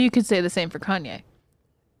 So you could say the same for Kanye.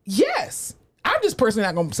 Yes. I'm just personally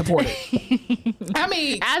not going to support it. I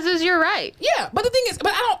mean, as is your right. Yeah, but the thing is,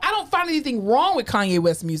 but I don't find anything wrong with Kanye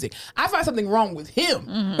West's music. I find something wrong with him.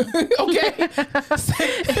 Okay,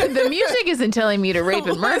 the music isn't telling me to rape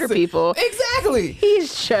and murder people. Exactly.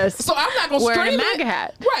 He's just so I'm not going to stream a MAGA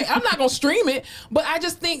hat. Right, I'm not going to stream it. But I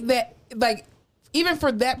just think that, like, even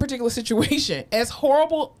for that particular situation, as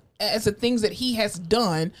horrible as the things that he has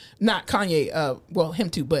done, not Kanye, well,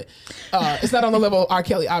 him too, but it's not on the level of R.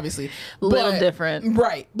 Kelly, obviously. Little different.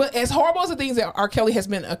 Right. But as horrible as the things that R. Kelly has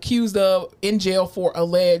been accused of in jail for,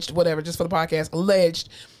 alleged, whatever, just for the podcast, alleged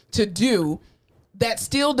to do, that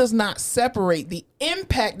still does not separate the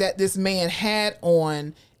impact that this man had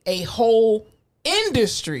on a whole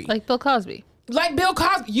industry. Like Bill Cosby. Like Bill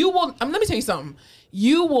Cosby. You will, let me tell you something.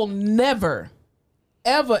 You will never,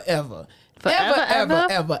 ever, ever,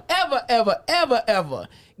 ever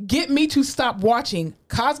get me to stop watching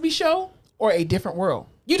Cosby Show or A Different World.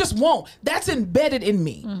 You just won't. That's embedded in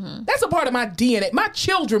me. That's a part of my DNA. My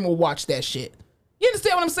children will watch that shit. You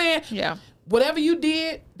understand what I'm saying? Yeah. Whatever you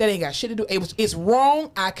did, that ain't got shit to do. It's wrong.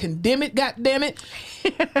 I condemn it. God damn it.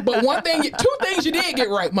 But two things you did get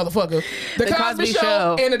right, motherfucker: the Cosby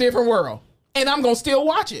Show and A Different World. And I'm gonna still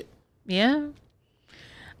watch it. Yeah.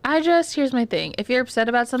 Here's my thing. If you're upset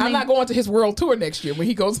about something, I'm not going to his world tour next year when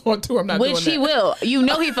he goes on tour. I'm not doing that. Which he will. You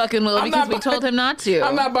know he fucking will because we told him not to.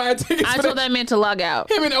 I'm not buying tickets. I told that man to log out.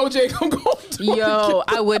 Him and OJ gonna go on tour. Yo,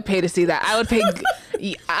 I would pay to see that. I would pay.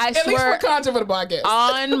 I At swear, least for content for the podcast.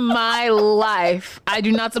 on my life, I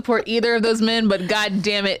do not support either of those men. But god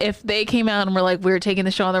damn it, if they came out and were like, "We're taking the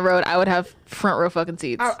show on the road," I would have front row fucking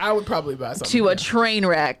seats. I would probably buy something to a train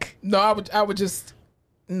wreck. No, I would just.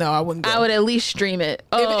 No, I wouldn't go. I would at least stream it.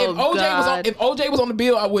 If OJ was on the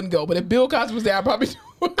bill, I wouldn't go. But if Bill Cosby was there, I'd probably do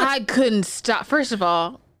it. I couldn't stop. First of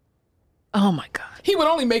all, oh my god, he would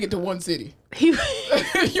only make it to one city. You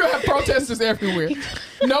have protesters everywhere.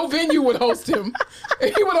 No venue would host him.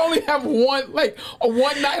 He would only have one night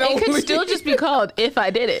only. It could still just be called "If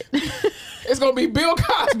I Did It." It's gonna be Bill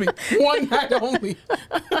Cosby, one night only.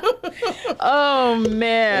 Oh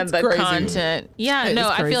man, it's the crazy. Content. Yeah, no,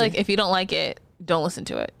 I feel like if you don't like it, don't listen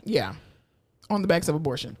to it. Yeah. On the backs of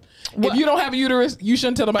abortion. If you don't have a uterus, you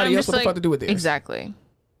shouldn't tell nobody else what the fuck to do with this. Exactly.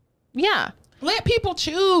 Yeah. Let people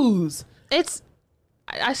choose.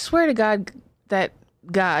 I swear to God that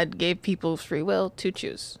God gave people free will to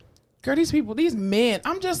choose. Girl, these men,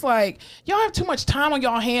 I'm just like, y'all have too much time on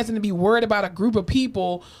y'all hands and to be worried about a group of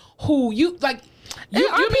people who you like.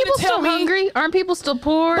 Aren't people still hungry? Aren't people still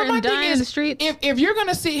poor and dying in the streets? If you're going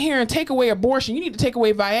to sit here and take away abortion, you need to take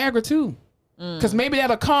away Viagra too. Because maybe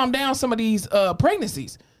that'll calm down some of these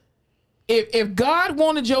pregnancies. If God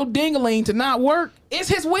wanted your ding-a-ling to not work, it's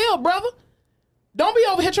his will, brother. Don't be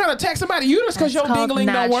over here trying to attack somebody's uterus because your ding-a-ling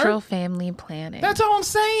don't work. Natural family planning. That's all I'm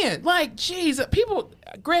saying. Like, jeez, people,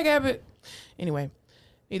 Greg Abbott. Anyway,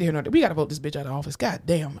 neither here nor there. We got to vote this bitch out of office. God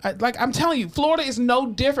damn. I'm telling you, Florida is no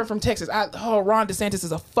different from Texas. Ron DeSantis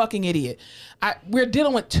is a fucking idiot. We're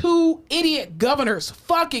dealing with two idiot governors.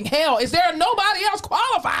 Fucking hell. Is there nobody else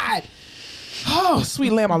qualified? Oh,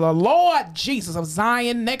 sweet lamb of the Lord Jesus of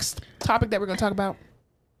Zion. Next topic that we're going to talk about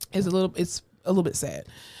is it's a little bit sad.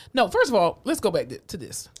 No, first of all, let's go back to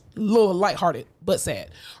this. A little lighthearted, but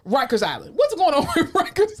sad. Rikers Island. What's going on with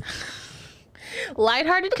Rikers?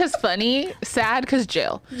 Lighthearted because funny, sad because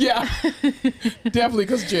jail. Yeah, definitely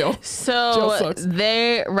because jail. So jail sucks.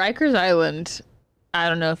 Rikers Island, I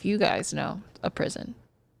don't know if you guys know, a prison,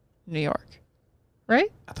 New York,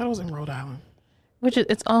 right? I thought it was in Rhode Island.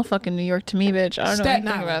 It's all fucking New York to me, bitch. I don't know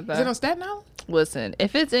anything about that. Is it on Staten Island? Listen,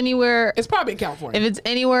 if it's anywhere, it's probably in California. If it's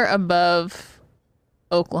anywhere above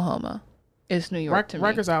Oklahoma is New York to me.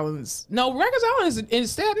 Rikers Island is in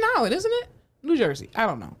Staten Island, isn't it? New Jersey. I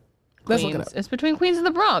don't know. Let's look it up. It's between Queens and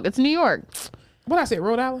the Bronx. It's New York. What I said,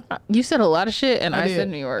 Rhode Island? You said a lot of shit, and I said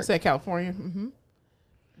New York. I said California. Mm-hmm.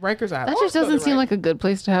 Rikers Island. That just doesn't seem like a good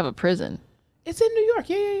place to have a prison. It's in New York.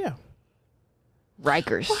 Yeah.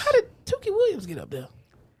 Rikers. Well, how did Tukey Williams get up there?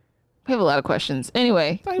 We have a lot of questions.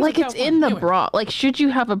 Anyway, like it's in the Bronx. Like, should you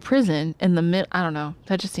have a prison in the mid? I don't know.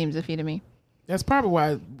 That just seems iffy to me. That's probably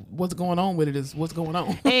why what's going on with it is what's going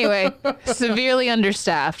on. Anyway, severely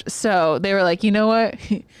understaffed. So they were like, you know what?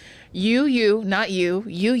 You, not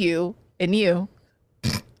you, and you.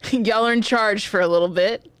 Y'all are in charge for a little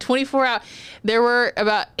bit. 24 hours. There were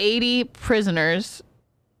about 80 prisoners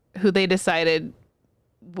who they decided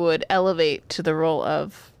would elevate to the role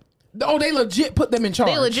of... Oh, they legit put them in charge.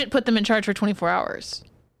 They legit put them in charge for 24 hours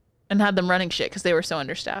and had them running shit because they were so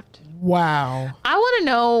understaffed. Wow. I want to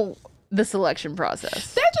know the selection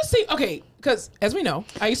process. That just seems... Okay, because as we know,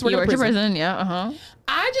 I used to work in prison. Yeah, uh-huh.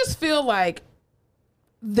 I just feel like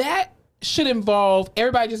that should involve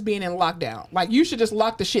everybody just being in lockdown. Like, you should just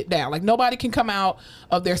lock the shit down. Like, nobody can come out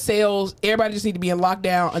of their cells. Everybody just need to be in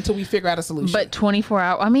lockdown until we figure out a solution. But 24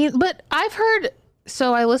 hours... I mean, but I've heard...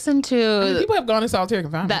 So I listened to... people have gone in solitary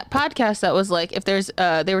confinement. That podcast that was like, if there's...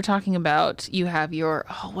 they were talking about you have your...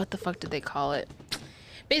 Oh, what the fuck did they call it?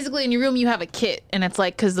 Basically, in your room, you have a kit. And it's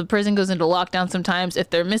like, because the prison goes into lockdown sometimes.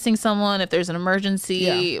 If they're missing someone, if there's an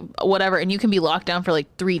emergency, whatever. And you can be locked down for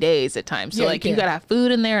like 3 days at times. So like, you got to have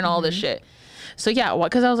food in there and all this shit. So yeah,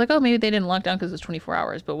 because I was like, oh, maybe they didn't lock down because it's 24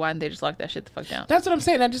 hours. But why didn't they just lock that shit the fuck down? That's what I'm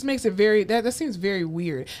saying. That just makes it very... That seems very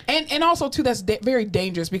weird. And also, too, that's very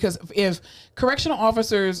dangerous because if correctional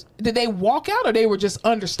officers... Did they walk out or they were just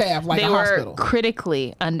understaffed like a hospital? They were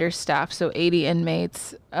critically understaffed. So 80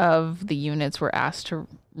 inmates of the units were asked to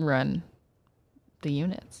run the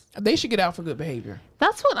units. They should get out for good behavior.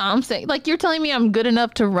 That's what I'm saying. Like, you're telling me I'm good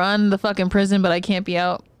enough to run the fucking prison, but I can't be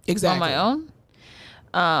out on my own?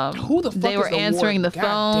 Who the fuck they were answering the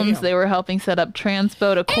phones. Damn. They were helping set up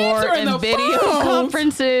transpo to court and video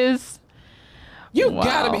conferences. You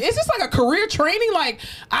gotta be. Is this like a career training, like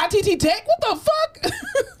ITT Tech? What the fuck?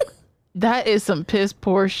 That is some piss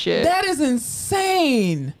poor shit. That is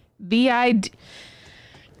insane.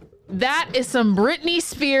 That is some Britney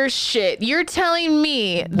Spears shit. You're telling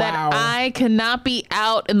me that I cannot be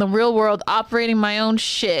out in the real world operating my own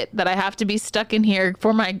shit, that I have to be stuck in here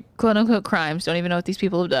for my quote unquote crimes. Don't even know what these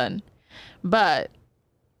people have done. But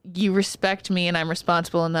you respect me and I'm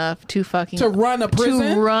responsible enough to run a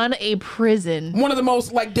prison? To run a prison. One of the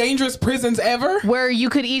most like dangerous prisons ever. Where you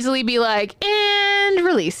could easily be like, and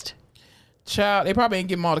released. Child, they probably ain't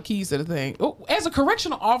give them all the keys to the thing. Oh, as a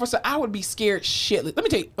correctional officer, I would be scared shitless. Let me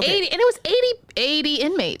tell you. Okay. 80, and it was 80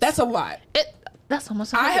 inmates. That's a lot. That's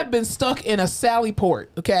almost 100. I have been stuck in a Sally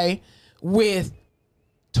Port, okay, with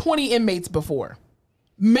 20 inmates before.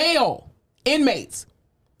 Male inmates.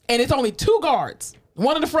 And it's only 2 guards.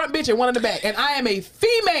 One in the front bench and one in the back. And I am a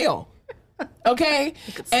female. Okay?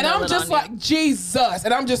 And I'm just like, Jesus.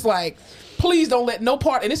 And I'm just like, please don't let no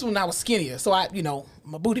part. And this was when I was skinnier. So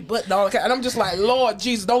my booty butt and all that. And I'm just like, Lord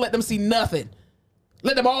Jesus, don't let them see nothing.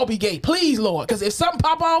 Let them all be gay. Please, Lord. Because if something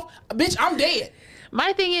pop off, bitch, I'm dead.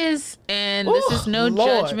 My thing is, and this is no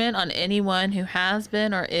judgment on anyone who has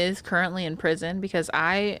been or is currently in prison, because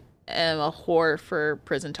I am a whore for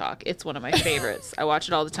prison talk. It's one of my favorites. I watch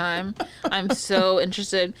it all the time. I'm so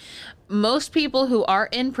interested. Most people who are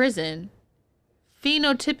in prison,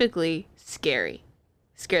 phenotypically scare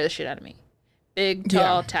the shit out of me. Big,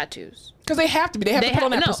 tall tattoos. Because they have to be. They have to put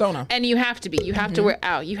on that persona. And you have to be. You have to wear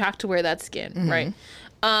out. You have to wear that skin, right?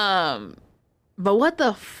 But what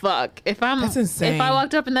the fuck? That's insane. If I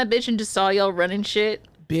walked up in that bitch and just saw y'all running shit.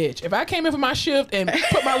 Bitch, if I came in for my shift and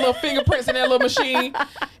put my little fingerprints in that little machine,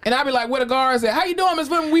 and I'd be like, where the guards at? How you doing, Miss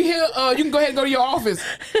Women? We here. You can go ahead and go to your office.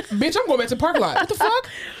 Bitch, I'm going back to the parking lot. What the fuck?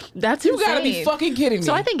 That's you insane. Gotta be fucking kidding me.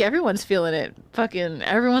 So I think everyone's feeling it. Fucking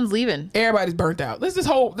everyone's leaving. Everybody's burnt out. Let's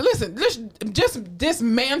just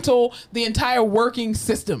dismantle the entire working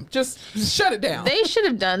system. Just shut it down. They should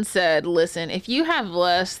have said, listen, if you have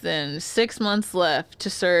less than 6 months left to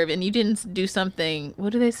serve and you didn't do something,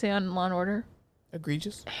 what do they say on Law and Order?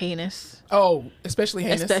 Egregious. Heinous. Oh, especially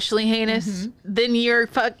heinous. Then you're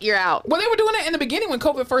out. Well, they were doing it in the beginning when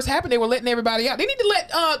COVID first happened. They were letting everybody out. They need to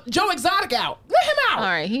let Joe Exotic out. Let him out. All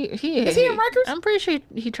right, is he in Rikers? I'm pretty sure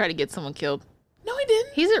he tried to get someone killed. No, he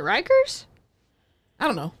didn't. He's at Rikers? I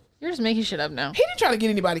don't know. You're just making shit up now. He didn't try to get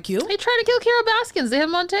anybody killed. He tried to kill Carol Baskins. They have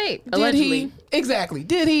him on tape. Allegedly. Did he? Exactly.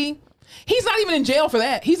 Did he? He's not even in jail for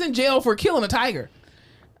that. He's in jail for killing a tiger.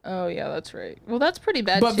 Oh, yeah, that's right. Well, that's pretty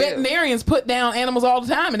bad, But veterinarians put down animals all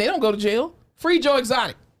the time, and they don't go to jail Free Joe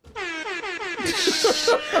Exotic.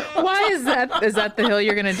 Why is that? Is that the hill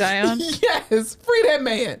you're gonna die on? Yes, free that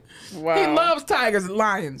man. Wow. He loves tigers and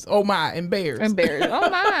lions. Oh my, and bears. And bears. Oh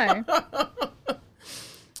my.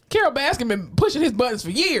 Carol Baskin been pushing his buttons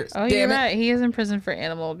for years. Oh, damn you're it. right. He is in prison for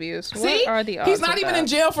animal abuse. See, what are the odds? he's not of even that? in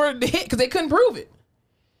jail for the hit because they couldn't prove it.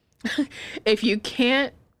 If you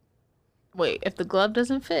can't wait, if the glove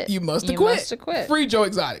doesn't fit, You must you acquit. must acquit. Free Joe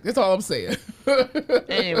Exotic. That's all I'm saying.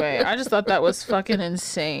 Anyway, I just thought that was fucking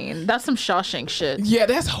insane. That's some Shawshank shit. Yeah,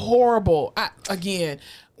 that's horrible. Again,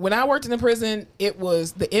 when I worked in the prison, it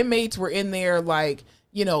was the inmates were in there like,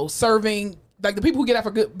 you know, serving, like the people who get out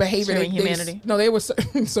for good behavior. Serving humanity. No, they were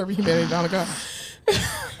serving humanity. Oh my God.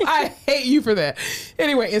 I hate you for that.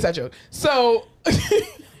 Anyway, inside joke. So,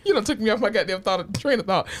 you know, took me off my goddamn train of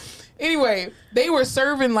thought. Anyway, they were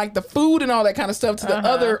serving like the food and all that kind of stuff to the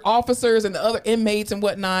other officers and the other inmates and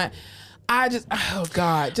whatnot. I just, oh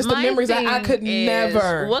God, just the memories I could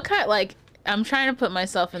never. What kind, like, I'm trying to put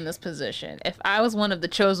myself in this position. If I was one of the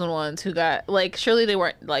chosen ones who got, like, surely they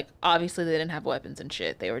weren't, like, obviously they didn't have weapons and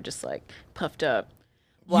shit. They were just, like, puffed up.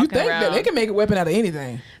 You think around. that they can make a weapon out of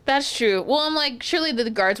anything? That's true. Well, I'm like, surely the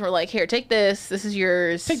guards were like, here, take this. This is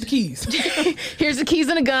yours. Take the keys. Here's the keys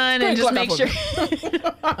and a gun, and just make sure.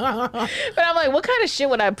 But I'm like, what kind of shit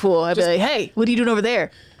would I pull? I'd be like, hey, what are you doing over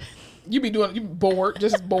there? You be bored,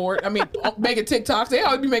 just bored. I mean, making TikToks. They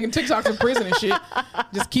always be making TikToks in prison and shit.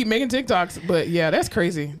 Just keep making TikToks. But yeah, that's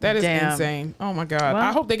crazy. That is insane. Oh my God. Well,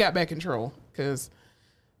 I hope they got back control because,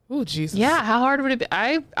 oh Jesus. Yeah, how hard would it be?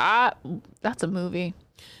 That's a movie.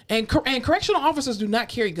 And correctional officers do not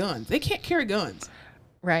carry guns. They can't carry guns.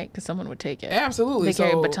 Right, because someone would take it. Absolutely. They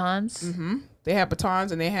carry batons. Mm-hmm. They have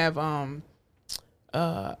batons and they have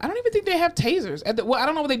I don't even think they have tasers. Well, I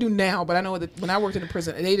don't know what they do now, but I know that when I worked in the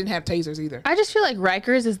prison, they didn't have tasers either. I just feel like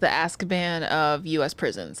Rikers is the Azkaban of U.S.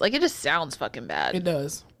 prisons. Like, it just sounds fucking bad. It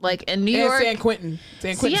does. Like, in New York. And San Quentin.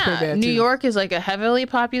 San Quentin's pretty bad, New too. York is like a heavily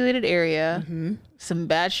populated area. Mm-hmm. Some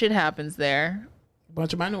bad shit happens there.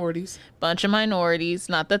 Bunch of minorities.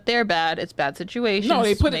 Not that they're bad. It's bad situations. No,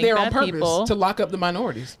 they put it there on purpose people. to lock up the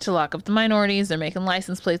minorities. They're making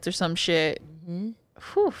license plates or some shit. Mm-hmm.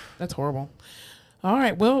 Whew. That's horrible. All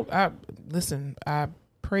right. Well, I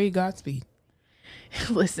pray Godspeed.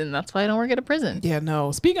 Listen, that's why I don't work at a prison. Yeah,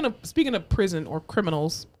 no. Speaking of prison or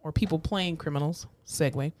criminals or people playing criminals,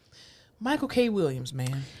 segue. Michael K. Williams,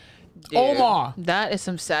 man. Dude, Omar. That is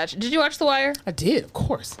some sad. Did you watch The Wire? I did, of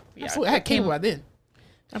course. Yeah, absolutely. I had cable by then.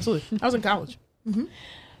 Absolutely. I was in college. Mm-hmm.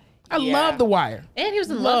 I love The Wire. And he was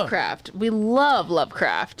in Lovecraft. We love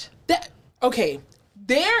Lovecraft. Okay.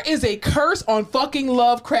 There is a curse on fucking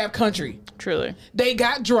Lovecraft Country. Truly. They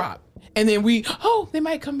got dropped. And then they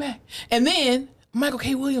might come back. And then Michael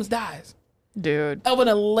K. Williams dies. Dude. Of an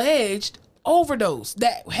alleged overdose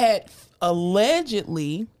that had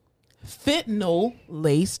allegedly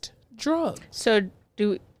fentanyl-laced drugs. So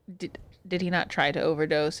did he not try to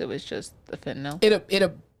overdose? It was just the fentanyl?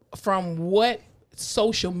 It from what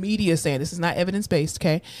social media is saying, this is not evidence-based,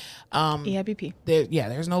 okay? EIBP.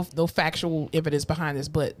 There's no factual evidence behind this,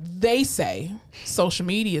 but they say, social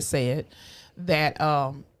media said that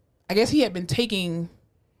I guess he had been taking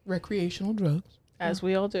recreational drugs. As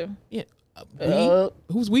we all do. Yeah.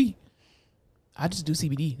 Who's we? I just do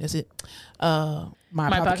CBD. That's it. My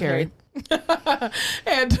apothecary.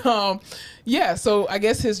 And so I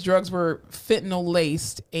guess his drugs were fentanyl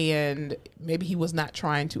laced, and maybe he was not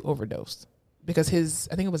trying to overdose because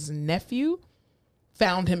I think it was his nephew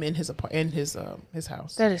found him in his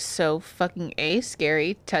house. That is so fucking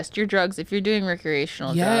scary. Test your drugs if you're doing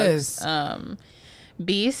recreational drugs.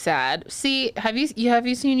 Be sad. See, have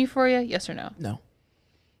you seen Euphoria? Yes or no? No.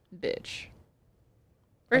 Bitch.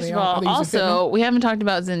 First of all, also, we haven't talked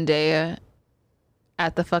about Zendaya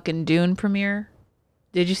at the fucking Dune premiere.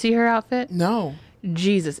 Did you see her outfit? No.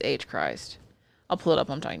 Jesus H. Christ. I'll pull it up.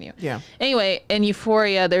 I'm talking to you. Yeah. Anyway, in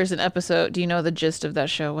Euphoria, there's an episode. Do you know the gist of that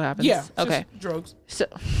show? What happens? Yeah. Okay. Drugs. So,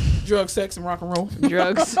 drugs, sex, and rock and roll.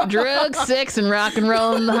 drugs, sex, and rock and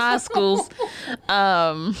roll in the high schools.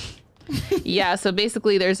 Yeah. So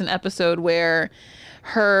basically, there's an episode where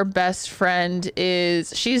her best friend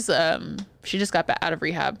she just got out of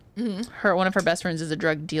rehab. Mm-hmm. One of her best friends is a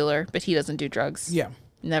drug dealer, but he doesn't do drugs. Yeah.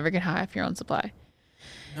 Never get high if you're on supply.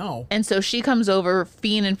 No. And so she comes over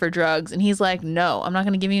fiending for drugs, and he's like, no, I'm not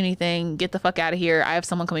going to give you anything. Get the fuck out of here. I have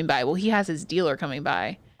someone coming by. Well, he has his dealer coming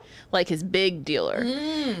by, like his big dealer.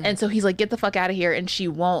 And so he's like, get the fuck out of here. And she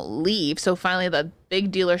won't leave. So finally the big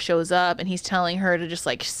dealer shows up, and he's telling her to just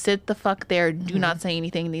like sit the fuck there. Do not say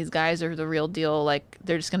anything. These guys are the real deal. Like,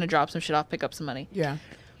 they're just going to drop some shit off, pick up some money. Yeah.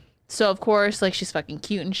 So of course, like, she's fucking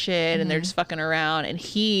cute and shit, and they're just fucking around, and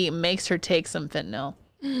he makes her take some fentanyl.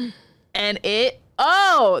 And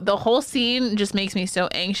the whole scene just makes me so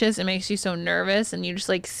anxious. It makes you so nervous, and you just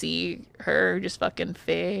like see her just fucking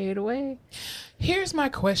fade away. Here's my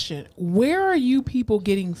question. Where are you people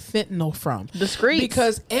getting fentanyl from? The streets.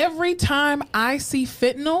 Because every time I see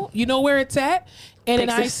fentanyl, you know where it's at? In an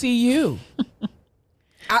ICU.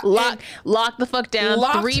 Lock the fuck down.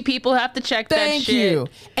 Locked. 3 people have to check that shit. Thank you.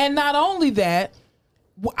 And not only that,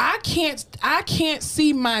 I can't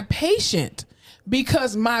see my patient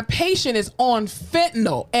because my patient is on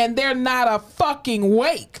fentanyl and they're not a fucking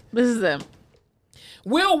wake. This is them.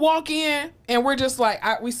 We'll walk in and we're just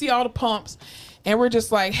like, we see all the pumps and we're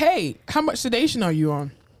just like, hey, how much sedation are you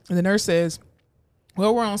on? And the nurse says,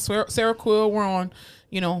 well, we're on Seroquel. We're on,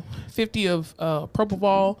 50 of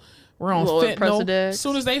propofol. We're on fentanyl. As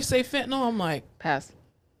soon as they say fentanyl, I'm like, pass.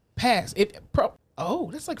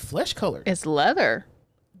 That's like flesh color. It's leather.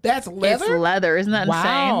 That's leather? It's leather. Isn't that insane?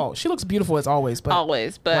 Wow. She looks beautiful as always. But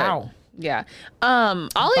wow. Yeah.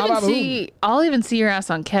 I'll even see your ass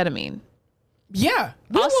on ketamine. Yeah.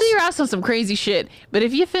 I'll see your ass on some crazy shit. But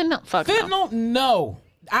if you fentanyl, no.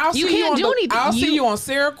 I'll see you on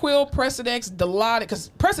Seroquel, Precedex, Dilaudid,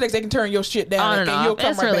 because Precedex they can turn your shit down and you'll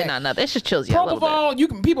come it's right really back. not nothing. It just chills you a little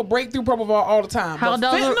bit. People break through propofol all the time.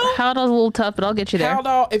 Haldol's a little tough, but I'll get you there.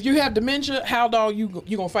 Haldol, if you have dementia, Haldol,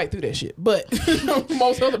 you gonna fight through that shit. But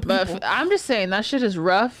most other people, but I'm just saying that shit is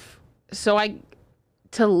rough. So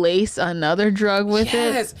to lace another drug with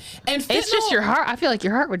it, and fentanyl, it's just your heart. I feel like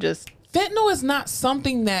your heart would just. Fentanyl is not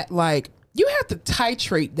something that like you have to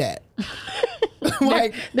titrate that.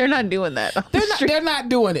 They're not doing that. They're not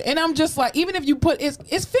doing it. And I'm just like, even if you is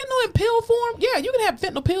fentanyl in pill form? Yeah, you can have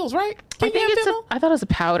fentanyl pills, right? I thought it was a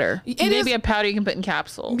powder. Maybe a powder you can put in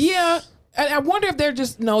capsules. Yeah. And I wonder if they're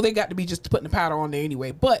they got to be just putting the powder on there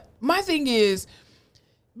anyway. But my thing is,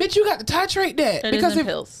 bitch, you got to titrate that.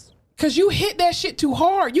 Pills. Because you hit that shit too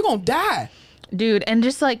hard, you're going to die. Dude, and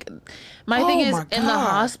just like, my thing is in the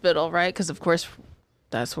hospital, right? Because of course,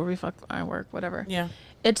 that's where I work, whatever. Yeah.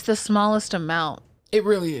 It's the smallest amount. It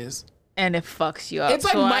really is. And it fucks you up. It's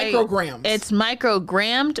like micrograms. It's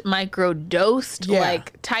microgrammed, microdosed,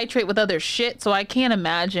 like titrate with other shit. So I can't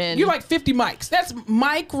imagine. You're like 50 mics. That's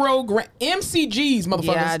microgram. MCGs,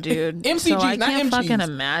 motherfuckers. Yeah, dude. MCGs, so I not can't MGs. fucking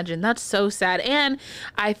imagine. That's so sad. And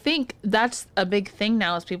I think that's a big thing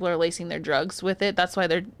now is people are lacing their drugs with it. That's why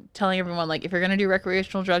they're telling everyone, like, if you're going to do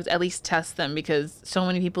recreational drugs, at least test them because so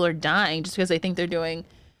many people are dying just because they think they're doing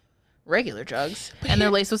regular drugs and they're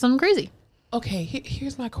laced with something crazy. Okay,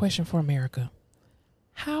 here's my question for America.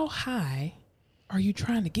 How high are you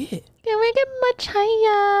trying to get? Can we get much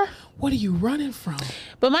higher? What are you running from?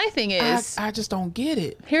 But my thing is... I just don't get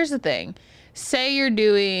it. Here's the thing. Say you're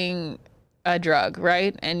doing a drug,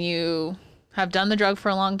 right? And you have done the drug for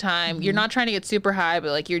a long time. Mm-hmm. You're not trying to get super high, but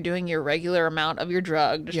like you're doing your regular amount of your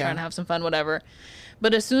drug, just trying to have some fun, whatever.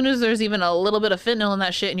 But as soon as there's even a little bit of fentanyl in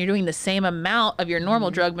that shit and you're doing the same amount of your normal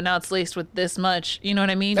drug, but now it's laced with this much, you know what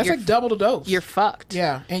I mean? That's like double the dose. You're fucked.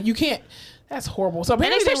 Yeah. And you can't, that's horrible. So and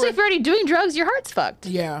especially if you're already doing drugs, your heart's fucked.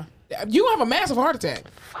 Yeah. You have a massive heart attack.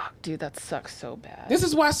 Fuck, dude, that sucks so bad. This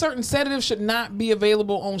is why certain sedatives should not be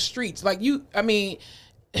available on streets. Like it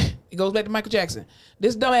goes back to Michael Jackson.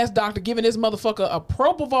 This dumbass doctor giving this motherfucker a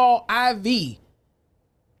propofol IV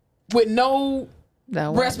with no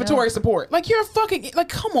respiratory support. Like you're fucking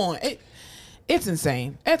come on. It's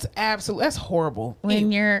insane. That's horrible.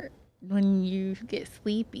 When you get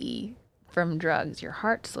sleepy from drugs, your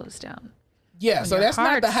heart slows down. Yeah, when so that's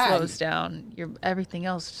not the high. Slows down. Everything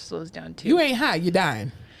else slows down too. You ain't high, you're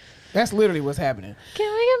dying. That's literally what's happening.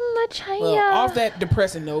 Can we get much higher? Well, off that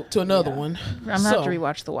depressing note to another one. I'm gonna have to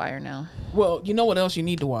rewatch The Wire now. Well, you know what else you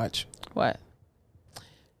need to watch? What?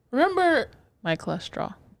 Remember my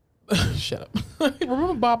cholesterol. Shut up.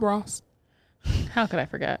 Remember Bob Ross? How could I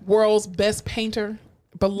forget? World's best painter,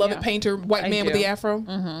 beloved painter, white man with the afro.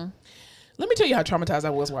 Mm-hmm. Let me tell you how traumatized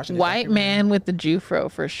I was watching this. White man with the Jufro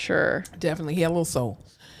for sure. Definitely. He had a little soul.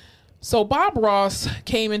 So Bob Ross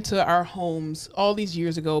came into our homes all these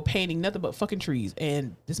years ago painting nothing but fucking trees.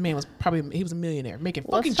 And this man was he was a millionaire making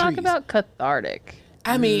fucking trees. Let's talk about cathartic.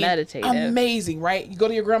 I mean, meditative. Amazing, right? You go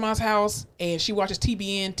to your grandma's house and she watches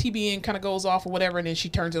TBN. TBN kind of goes off or whatever, and then she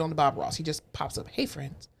turns it on to Bob Ross. He just pops up. Hey,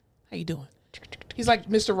 friends, how you doing? He's like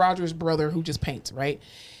Mr. Rogers' brother who just paints, right?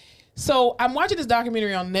 So I'm watching this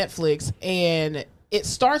documentary on Netflix, and it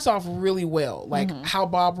starts off really well, like how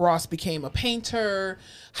Bob Ross became a painter,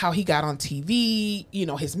 how he got on TV,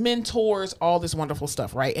 his mentors, all this wonderful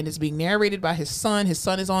stuff, right? And it's being narrated by his son. His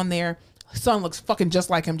son is on there. son looks fucking just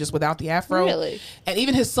like him, just without the afro. Really? And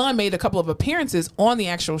even his son made a couple of appearances on the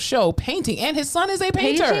actual show painting. And his son is a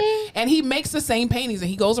painter. Painting? And he makes the same paintings. And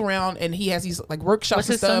he goes around and he has these like workshops What's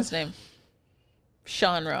and his stuff. son's name?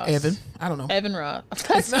 Sean Ross. Evan. I don't know. Evan Ross.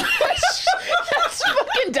 That's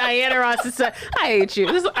fucking Diana Ross's son. I hate you.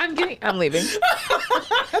 I'm leaving.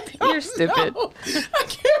 You're stupid. No, I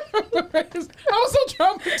can't remember. I was so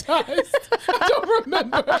traumatized. I don't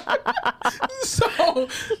remember.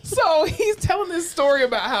 So he's telling this story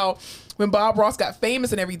about how when Bob Ross got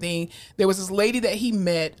famous and everything, there was this lady that he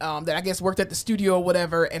met that I guess worked at the studio or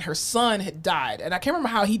whatever, and her son had died. And I can't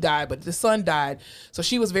remember how he died, but the son died. So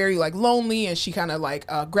she was very like lonely, and she kind of like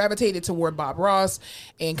gravitated toward Bob Ross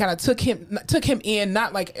and kind of took him in.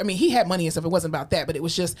 Not like, I mean, he had money and stuff. It wasn't about that, but it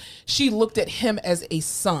was just she looked at him as a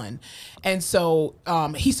son. And so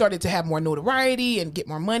he started to have more notoriety and get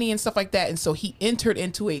more money and stuff like that. And so he entered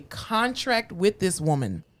into a contract with this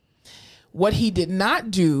woman. What he did not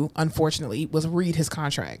do, unfortunately, was read his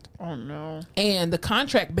contract. Oh, no. And the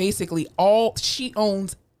contract basically she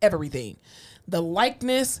owns everything. The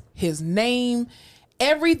likeness, his name,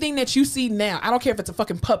 everything that you see now. I don't care if it's a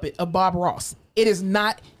fucking puppet of Bob Ross. It is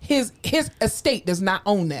not his estate does not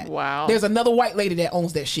own that. Wow. There's another white lady that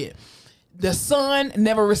owns that shit. The son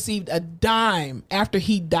never received a dime after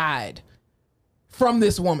he died from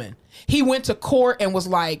this woman. He went to court and was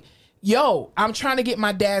like, yo, I'm trying to get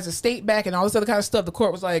my dad's estate back and all this other kind of stuff. The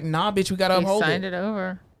court was like, nah, bitch, we got to uphold it. He signed it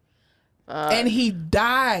over. And he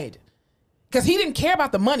died because he didn't care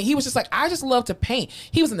about the money. He was just like, I just love to paint.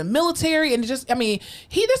 He was in the military and this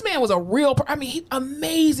man was a real,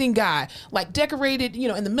 amazing guy, like decorated,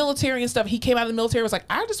 in the military and stuff. He came out of the military, was like,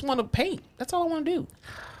 I just want to paint. That's all I want to do.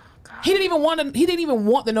 He didn't even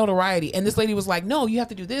want the notoriety. And this lady was like, no, you have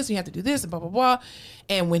to do this, you have to do this, and blah, blah, blah.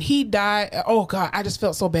 And when he died, oh God, I just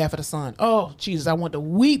felt so bad for the son. Oh, Jesus, I want to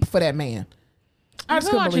weep for that man. I just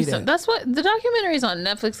couldn't believe that. That's what the documentaries on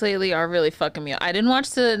Netflix lately are really fucking me up. I didn't watch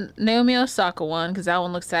the Naomi Osaka one because that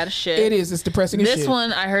one looks sad as shit. It is. It's depressing as shit. This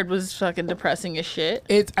one I heard was fucking depressing as shit.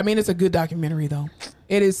 It's a good documentary though.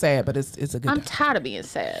 It is sad, but it's a good I'm tired of being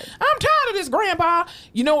sad. I'm tired of this, Grandpa.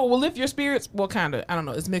 You know what will lift your spirits? Well, kind of. I don't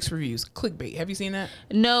know. It's mixed reviews. Clickbait. Have you seen that?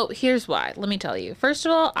 No, here's why. Let me tell you. First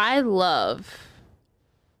of all, I love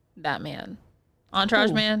that man.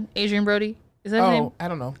 Entourage man, Adrian Brody. Is that his name? I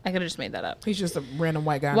don't know. I could have just made that up. He's just a random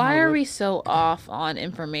white guy. Why are we so off on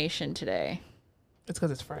information today? It's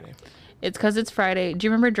because it's Friday. It's because it's Friday. Do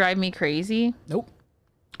you remember Drive Me Crazy? Nope.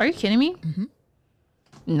 Are you kidding me? Mm-hmm.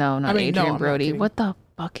 No, not Adrian Brody. Not what the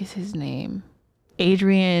fuck is his name?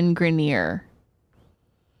 Adrian Grenier.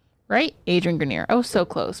 Right? Adrian Grenier. Oh, so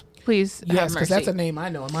close. Please. Yes, because that's a name I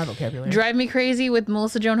know in my vocabulary. Drive Me Crazy with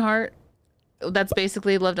Melissa Joan Hart. That's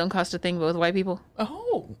basically Love Don't Cost a Thing, but with white people.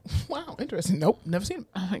 Oh, wow. Interesting. Nope. Never seen it.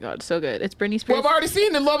 Oh my God. So good. It's Britney Spears. Well, I've already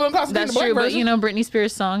seen the Love Don't Cost a Thing. That's true, but Britney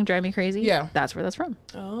Spears' song, Drive Me Crazy? Yeah. That's where that's from.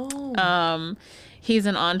 Oh. He's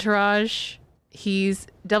an Entourage. He's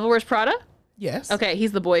Devil Wears Prada? Yes. Okay,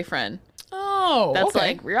 he's the boyfriend. Oh, That's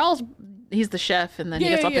okay. like, he's the chef, and then he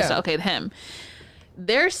gets all pissed. Okay, him.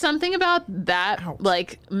 There's something about that,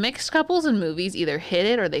 like, mixed couples in movies either hit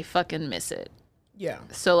it or they fucking miss it. Yeah.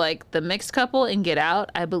 So, like, the mixed couple in Get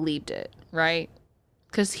Out, I believed it, right?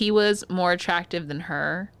 Because he was more attractive than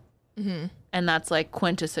her. Mm-hmm. And that's, like,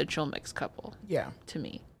 quintessential mixed couple. Yeah. To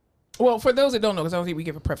me. Well, for those that don't know, because I don't think we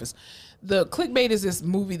give a preface, the Clickbait is this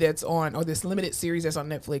movie that's on, or this limited series that's on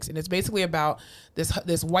Netflix, and it's basically about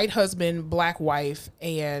this white husband, black wife,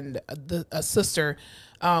 and a sister.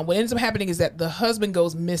 What ends up happening is that the husband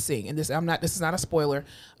goes missing, and this is not a spoiler.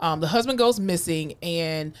 The husband goes missing,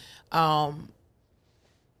 and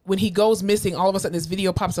when he goes missing, all of a sudden this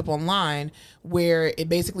video pops up online where it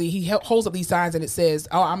basically, he holds up these signs and it says,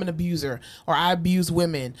 oh, I'm an abuser, or I abuse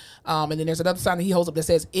women. And then there's another sign that he holds up that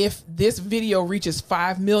says, if this video reaches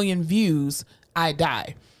 5 million views, I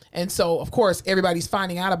die. And so, of course, everybody's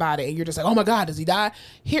finding out about it, and you're just like, oh my God, does he die?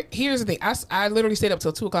 Here's the thing. I literally stayed up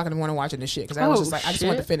till 2 o'clock in the morning watching this shit because I was just like, I just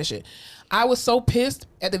wanted to finish it. I was so pissed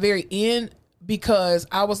at the very end because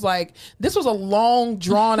I was like, this was a long,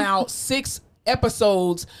 drawn out 6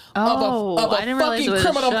 episodes of a fucking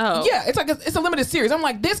criminal. Yeah, it's a limited series. I'm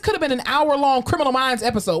like, this could have been an hour-long Criminal Minds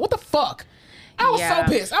episode. What the fuck? I was so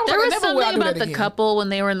pissed. I was there like, was something about the couple when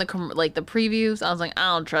they were in the the previews. I was like,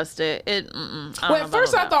 I don't trust it. At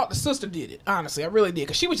first I thought the sister did it. Honestly, I really did,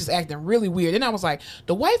 because she was just acting really weird. And I was like,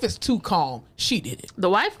 the wife is too calm. She did it. The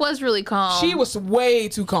wife was really calm. She was way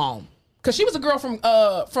too calm, because she was a girl from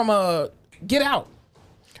Get Out.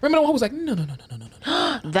 Remember the one who was like, no.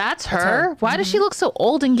 That's her? Why does she look so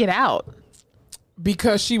old and Get Out?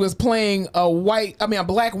 because she was playing a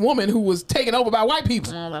black woman who was taken over by white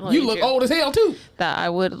people. You look old as hell too. That I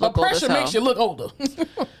would look old as hell. Oppression makes you look older.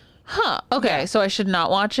 Huh. Okay. So I should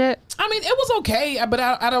not watch it. I mean, it was okay, but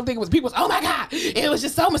I don't think it was people's. Oh my god, it was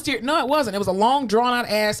just so mysterious. No, it wasn't. It was a long, drawn out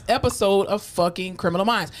ass episode of fucking Criminal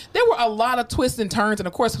Minds. There were a lot of twists and turns, and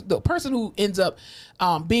of course, the person who ends up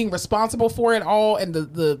being responsible for it all and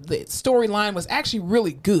the storyline was actually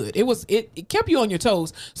really good. It kept you on your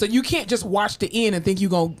toes, so you can't just watch the end and think you're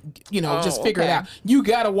gonna just figure it out. You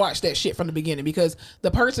gotta watch that shit from the beginning, because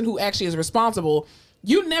the person who actually is responsible,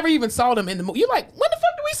 you never even saw them in the movie. You're like, when the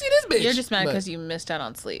fuck do we see this bitch? You're just mad because you missed out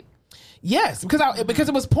on sleep. Yes, because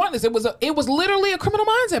it was pointless. It was literally a Criminal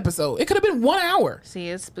Minds episode. It could have been 1 hour. See,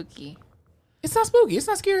 it's spooky. It's not spooky. It's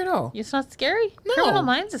not scary at all. It's not scary? No. Criminal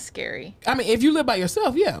Minds is scary. I mean, if you live by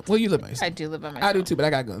yourself, yeah. Well, you live by yourself. I do live by myself. I do too, but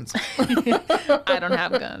I got guns. I don't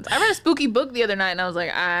have guns. I read a spooky book the other night, and I was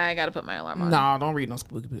like, I gotta put my alarm on. No, don't read no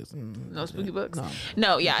spooky books. No spooky books?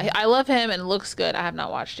 No, yeah. I love him, and it looks good. I have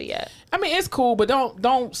not watched it yet. I mean, it's cool, but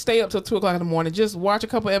don't stay up till 2 o'clock in the morning. Just watch a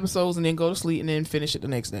couple episodes and then go to sleep and then finish it the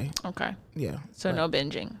next day. Okay. Yeah. So no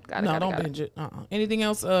binging. Don't binge it. Anything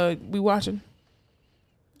else we watching?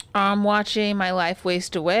 I'm watching my life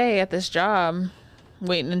waste away at this job,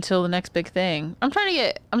 waiting until the next big thing. I'm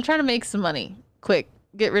trying to make some money quick.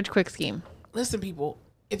 Get rich quick scheme. Listen, people,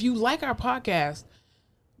 if you like our podcast,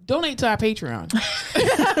 donate to our Patreon.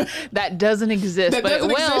 That doesn't exist. That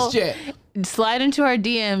doesn't exist yet. Slide into our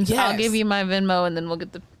DMs. Yes. I'll give you my Venmo, and then we'll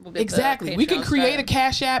get exactly. The we can create started. a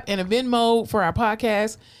Cash App and a Venmo for our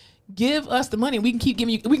podcast. Give us the money. We can keep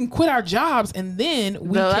giving you. We can quit our jobs, and then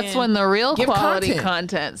that's when the real give quality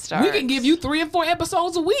content starts. We can give you 3 and 4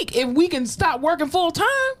 episodes a week if we can stop working full time.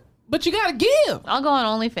 But you gotta give. I'll go on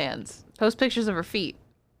OnlyFans. Post pictures of her feet.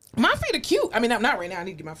 My feet are cute. I mean, not right now. I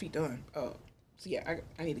need to get my feet done. So yeah,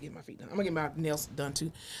 I need to get my feet done. I'm gonna get my nails done too,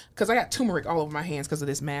 because I got turmeric all over my hands because of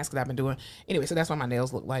this mask that I've been doing. Anyway, so that's why my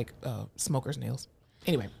nails look like smoker's nails.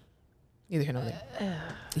 Anyway. Neither here nor there.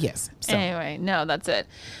 Yes. So. Anyway, no, that's it.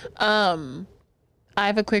 I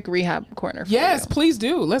have a quick rehab corner for Yes, you. please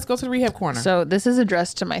do. Let's go to the rehab corner. So this is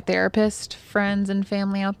addressed to my therapist, friends, and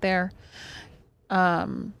family out there.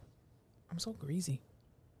 I'm so greasy.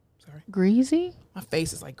 Sorry. Greasy? My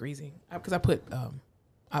face is like greasy because I put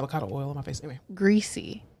avocado oil on my face. Anyway.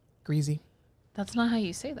 Greasy. Greasy. That's not how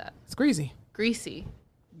you say that. It's greasy. Greasy.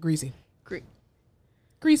 Greasy.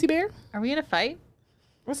 Greasy bear? Are we in a fight?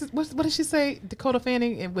 What did she say? Dakota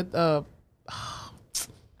Fanning and with Man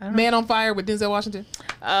on Fire with Denzel Washington.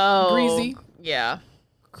 Oh, Greasy. Yeah,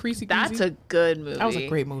 Greasy. That's a good movie. That was a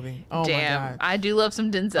great movie. Oh Damn, my god, I do love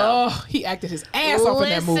some Denzel. Oh, he acted his ass off in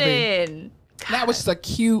that movie. That was just a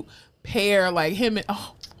cute pair, like him and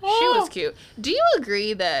she was cute. Do you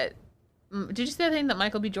agree that? Did you say that thing that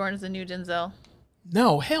Michael B. Jordan is the new Denzel?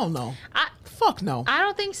 No, hell no. Fuck no. I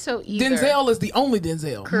don't think so either. Denzel is the only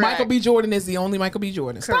Denzel. Correct. Michael B. Jordan is the only Michael B.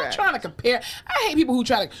 Jordan. Correct. Stop trying to compare. I hate people who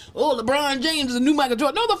try to, LeBron James is the new Michael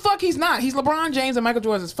Jordan. No, the fuck he's not. He's LeBron James and Michael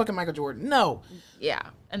Jordan is fucking Michael Jordan. No. Yeah.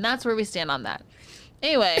 And that's where we stand on that.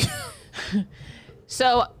 Anyway.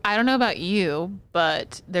 So I don't know about you,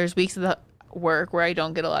 but there's weeks of the work where I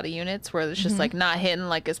don't get a lot of units, where it's just like not hitting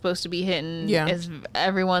like it's supposed to be hitting. Yeah.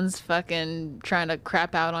 Everyone's fucking trying to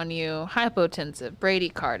crap out on you. Hypotensive,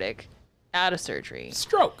 bradycardic, out of surgery.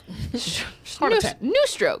 Stroke. Heart attack. New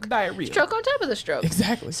stroke. Diarrhea. Stroke on top of the stroke.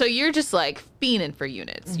 Exactly. So you're just like fiending for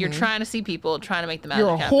units. You're trying to see people, trying to make them out.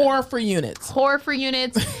 You're a whore for units. Whore for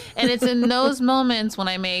units. And it's in those moments when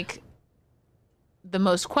I make the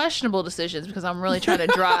most questionable decisions, because I'm really trying to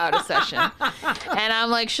draw out a session. And I'm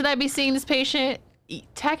like, should I be seeing this patient?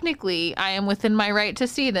 Technically, I am within my right to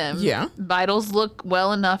see them. Yeah. Vitals look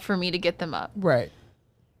well enough for me to get them up. Right.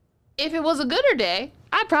 If it was a gooder day,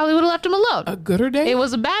 I probably would have left them alone. A gooder day? It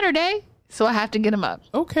was a badder day, so I have to get them up.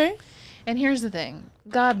 Okay. And here's the thing.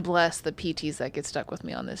 God bless the PTs that get stuck with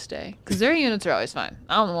me on this day, because their units are always fine.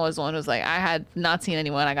 I'm always the one who's like, I had not seen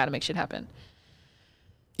anyone. I got to make shit happen.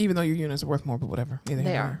 Even though your units are worth more, but whatever.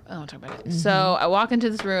 They are. I don't talk about it. So I walk into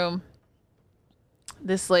this room.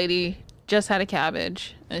 This lady just had a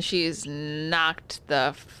cabbage, and she's knocked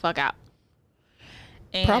the fuck out.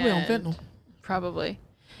 And probably on fentanyl. Probably.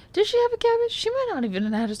 Did she have a cabbage? She might not even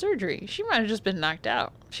have had a surgery. She might have just been knocked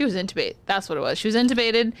out. She was intubated. That's what it was. She was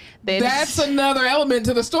intubated. That's another element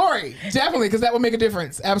to the story. Definitely, because that would make a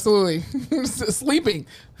difference. Absolutely. Sleeping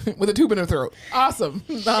with a tube in her throat. Awesome.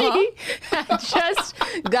 She had just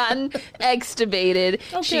gotten extubated.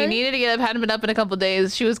 Okay. She needed to get up, hadn't been up in a couple of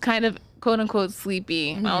days. She was kind of, quote unquote,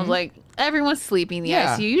 sleepy. I was like, everyone's sleeping in the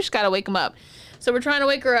ICU. You just got to wake them up. So we're trying to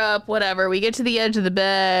wake her up, whatever. We get to the edge of the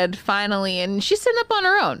bed finally, and she's sitting up on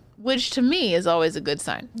her own, which to me is always a good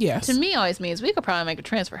sign. Yes. To me always means we could probably make a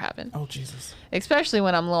transfer happen. Oh, Jesus. Especially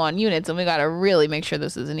when I'm low on units, and we got to really make sure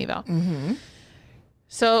this is an eval. Mm-hmm.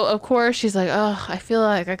 So, of course, she's like, oh, I feel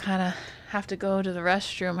like I kind of have to go to the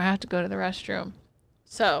restroom.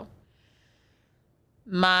 So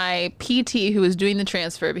my PT, who is doing the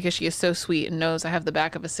transfer because she is so sweet and knows I have the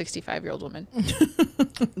back of a 65-year-old woman,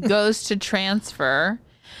 goes to transfer.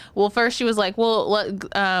 Well, first she was like, well,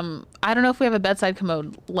 I don't know if we have a bedside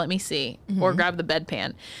commode. Let me see. Or grab the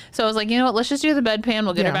bedpan. So I was like, you know what? Let's just do the bedpan.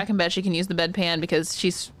 We'll get her back in bed. She can use the bedpan because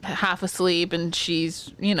she's half asleep and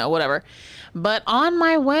she's, whatever. But on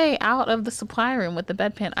my way out of the supply room with the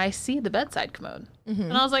bedpan, I see the bedside commode.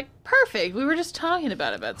 And I was like, perfect. We were just talking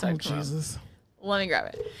about a bedside commode. Jesus. Let me grab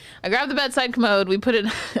it. I grabbed the bedside commode. We put it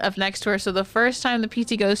up next to her. So the first time the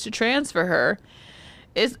PT goes to transfer her,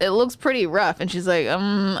 it looks pretty rough. And she's like,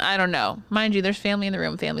 I don't know. Mind you, there's family in the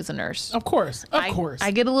room. Family's a nurse. Of course. I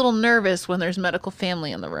get a little nervous when there's medical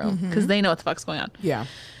family in the room because they know what the fuck's going on. Yeah.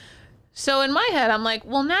 So in my head, I'm like,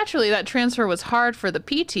 well, naturally that transfer was hard for the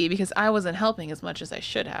PT because I wasn't helping as much as I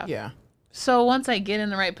should have. Yeah. So once I get in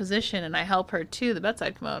the right position and I help her to the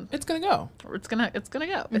bedside commode, it's gonna go. It's gonna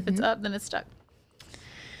go. If it's up, then it's stuck.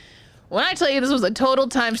 When I tell you this was a total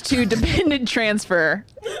 ×2 dependent transfer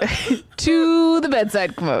to the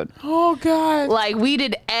bedside commode. Oh, God. Like, we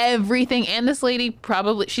did everything. And this lady,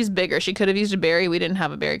 she's bigger. She could have used a berry. We didn't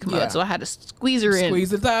have a berry commode. So I had to squeeze her in. Squeeze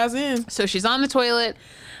the thighs in. So she's on the toilet.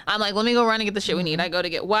 I'm like, let me go run and get the shit we need. I go to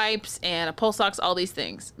get wipes and a pulse ox, all these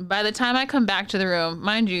things. By the time I come back to the room,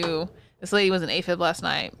 mind you, this lady was an AFib last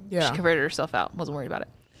night. Yeah. She converted herself out. Wasn't worried about it.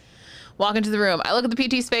 Walk into the room. I look at the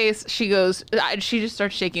PT's face. She just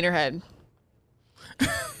starts shaking her head.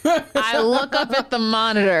 I look up at the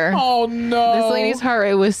monitor. Oh, no. This lady's heart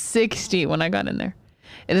rate was 60 when I got in there.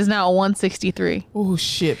 It is now 163. Oh,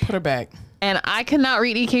 shit. Put her back. And I cannot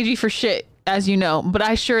read EKG for shit, as you know, but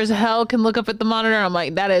I sure as hell can look up at the monitor. And I'm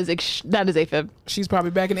like, that is AFib. She's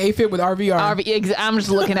probably back in AFib with RVR. I'm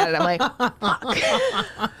just looking at it. I'm like, fuck.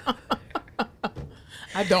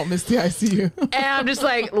 I don't miss the ICU. And I'm just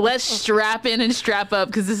like, let's strap in and strap up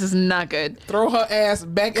because this is not good. Throw her ass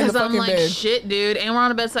back in the fucking bed. Because I'm like, shit, dude. And we're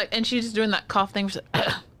on a bedside. And she's just doing that cough thing. She's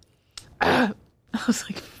like, I was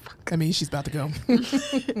like, fuck. I mean, she's about to go.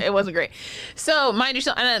 It wasn't great. So, mind you,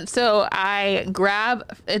 so I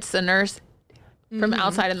grab, it's a nurse from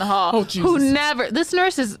outside in the hall. Oh, Jesus. This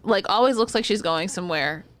nurse is like, always looks like she's going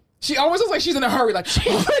somewhere. She always looks like she's in a hurry, like,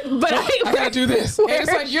 but I gotta do this. And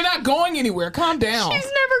it's like, you're not going anywhere. Calm down. She's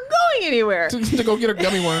never going anywhere. to go get her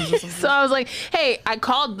gummy worms or something. So I was like, hey, I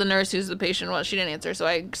called the nurse who's the patient. Well, she didn't answer. So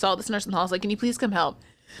I saw this nurse in the hall. I was like, can you please come help?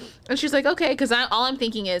 And she's like, okay, because all I'm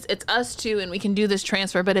thinking is it's us two and we can do this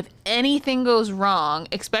transfer. But if anything goes wrong,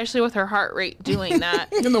 especially with her heart rate doing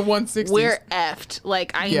that, in the 160s, we're effed.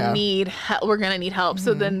 Like, need help. We're going to need help.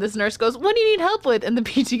 So then this nurse goes, what do you need help with? And the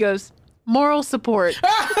PT goes, moral support.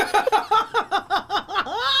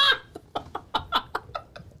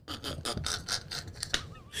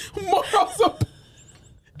 Moral support.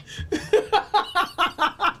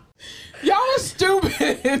 Y'all are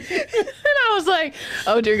stupid. And I was like,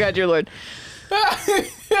 oh dear God, dear Lord. So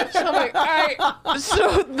I'm like, all right.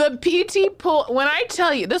 So the PT when I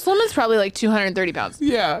tell you, this woman's probably like 230 pounds.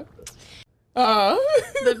 Yeah.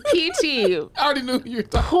 The PT I already knew who you were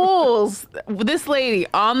talking pulls this lady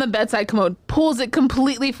on the bedside commode, pulls it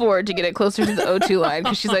completely forward to get it closer to the O2 line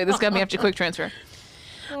because she's like, this got me after quick transfer.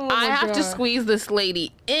 I have to squeeze this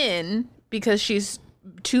lady in because she's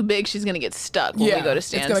too big. She's gonna get stuck when we go to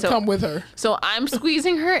stand. It's gonna come with her. So I'm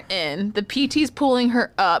squeezing her in. The PT's pulling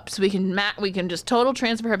her up so we can just total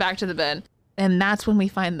transfer her back to the bed. And that's when we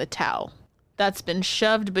find the towel that's been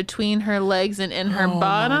shoved between her legs and in her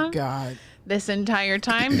bottom. Oh my God. This entire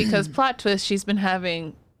time, because plot twist, she's been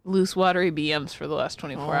having loose watery BMs for the last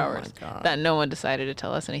 24 hours that no one decided to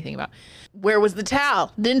tell us anything about. Where was the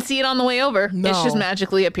towel? Didn't see it on the way over. No. It's just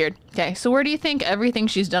magically appeared. Okay, so where do you think everything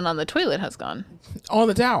she's done on the toilet has gone? On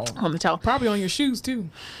the towel. On the towel. Probably on your shoes too.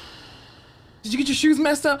 Did you get your shoes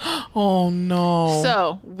messed up? Oh no.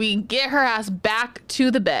 So we get her ass back to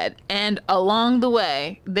the bed, and along the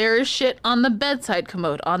way there is shit on the bedside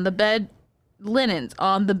commode, on the bed linens,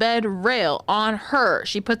 on the bed rail, on her.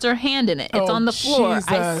 She puts her hand in it. It's on the floor.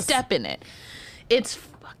 Jesus. I step in it. It's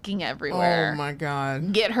fucking everywhere. Oh my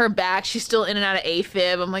God. Get her back. She's still in and out of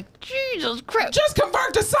AFib. I'm like, Jesus Christ. Just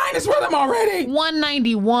convert to sinus rhythm already.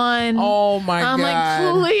 191. Oh my God. I'm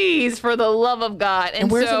like, please, for the love of God.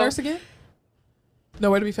 And where's the nurse again?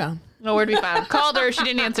 Nowhere to be found. Nowhere to be found. Called her. She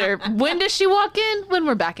didn't answer. When does she walk in? When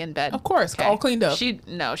we're back in bed. Of course. All cleaned up. She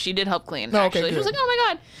did help clean, Oh, actually. okay, She was good. like, oh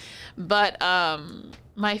my God. But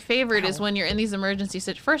my favorite is when you're in these emergency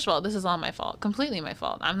situations. First of all, this is all my fault. Completely my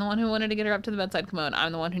fault. I'm the one who wanted to get her up to the bedside commode.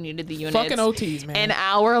 I'm the one who needed the units. Fucking OTs, man. An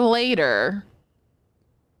hour later,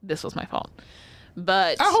 this was my fault.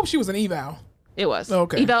 But I hope she was an eval. it was.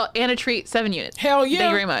 Okay. Eval and a treat, 7 units. Hell yeah. Thank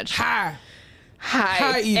you very much. Hi.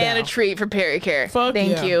 Hi, eval. and a treat for pericare. Fuck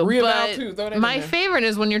Thank yeah. you. Re-eval But too. Throw that in my there. favorite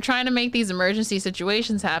is when you're trying to make these emergency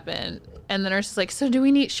situations happen, and the nurse is like, "So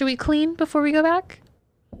should we clean before we go back?"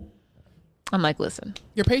 I'm like, "Listen,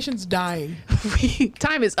 Your patient's dying.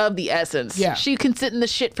 time is of the essence. Yeah. She can sit in the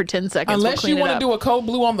shit for 10 seconds. Unless you want to do a code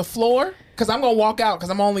blue on the floor, because I'm going to walk out because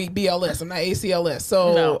I'm only BLS. I'm not ACLS.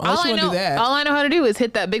 So no. unless you want to do that, All I know how to do is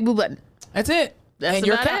hit that big blue button. that's it. That's and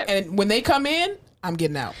about it. And when they come in, I'm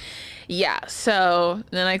getting out. Yeah. So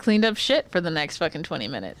then I cleaned up shit for the next fucking 20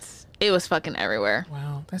 minutes. It was fucking everywhere.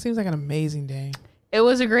 Wow. That seems like an amazing day. It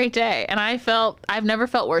was a great day, and I've never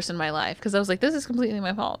felt worse in my life because I was like, this is completely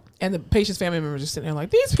my fault. And the patient's family members just sitting there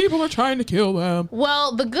like, these people are trying to kill them.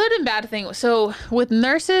 Well, the good and bad thing, so with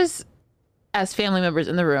nurses as family members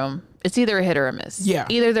in the room, it's either a hit or a miss. Yeah.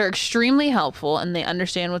 Either they're extremely helpful and they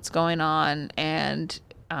understand what's going on, and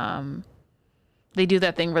they do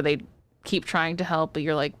that thing where they keep trying to help, but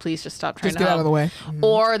you're like, please just stop trying Just to get help. out of the way.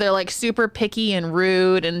 Or they're like super picky and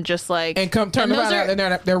rude and just like... And come turn and around those out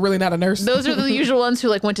are- and they're really not a nurse. Those are the usual ones who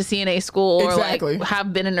like went to CNA school or Exactly. like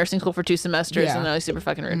have been in nursing school for 2 semesters Yeah. and they're like super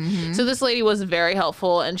fucking rude. So this lady was very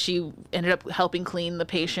helpful and she ended up helping clean the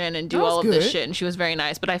patient and do That's all of this good. shit, and she was very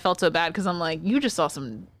nice. But I felt so bad because I'm like, you just saw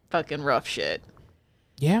some fucking rough shit.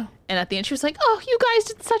 Yeah. And at the end she was like, oh, you guys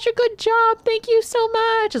did such a good job. Thank you so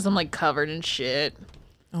much. As I'm like covered in shit.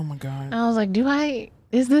 Oh my God. And I was like,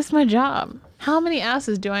 is this my job? How many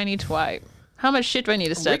asses do I need to wipe? How much shit do I need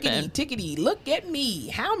to step Rickety in? tickety, look at me.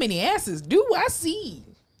 How many asses do I see?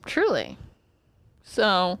 Truly.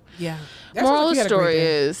 So, Yeah. moral of the story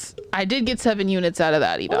is, I did get 7 units out of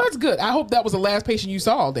that eval. Well, that's good. I hope that was the last patient you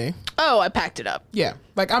saw all day. Oh, I packed it up. Yeah.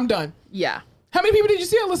 Like, I'm done. Yeah. How many people did you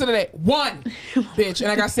see on listen today? 1. Bitch. And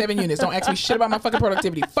I got 7 units. Don't ask me shit about my fucking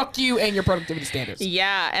productivity. Fuck you and your productivity standards.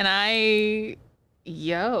 Yeah, and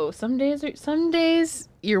some days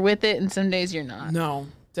you're with it and some days you're not. No,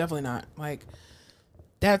 definitely not. Like,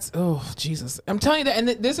 that's, oh, Jesus. I'm telling you that. And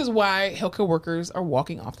this is why healthcare workers are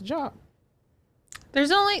walking off the job.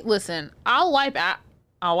 There's only, listen, I'll wipe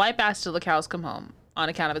ass till the cows come home on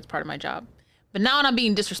account of it's part of my job. But now when I'm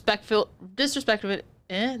being disrespectful,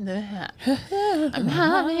 I'm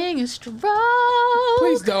having a stroke.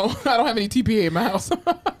 Please don't. I don't have any TPA in my house.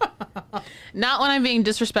 Not when I'm being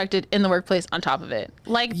disrespected in the workplace on top of it.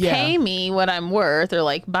 Like, Yeah. pay me what I'm worth or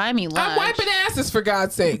like buy me lunch. I'm wiping asses for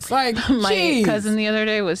God's sakes. Like, My jeez. cousin the other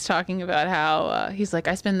day was talking about how he's like,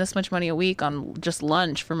 I spend this much money a week on just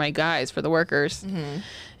lunch for my guys, for the workers.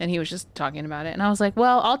 And he was just talking about it. And I was like,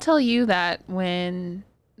 well, I'll tell you that when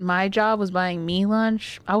my job was buying me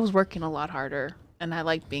lunch, I was working a lot harder and I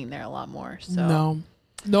liked being there a lot more. So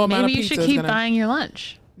No amount of maybe you pizza should is keep gonna, buying your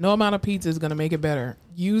lunch. No amount of pizza is gonna make it better.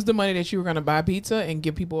 Use the money that you were gonna buy pizza and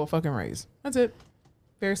give people a fucking raise. That's it.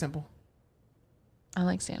 Very simple. I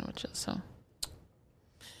like sandwiches, so.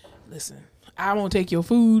 Listen, I won't take your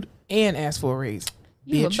food and ask for a raise.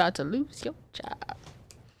 You Bitch. about to lose your job.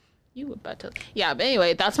 You about to. Yeah, but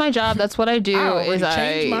anyway, that's my job. That's what I do. I already is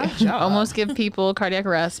changed my job. almost give people cardiac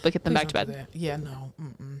arrest, but get them Please back to don't do bed. that. Yeah, no.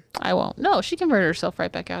 Mm-mm. I won't. No, she converted herself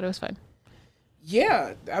right back out. It was fine.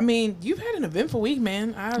 Yeah, I mean, you've had an eventful week,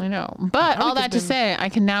 man. I know. But I all think that to it's say, I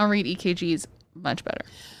can now read EKGs much better.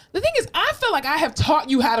 The thing is, I feel like I have taught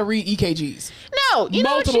you how to read EKGs. No, you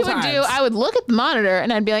know what she would Multiple do? times. I would look at the monitor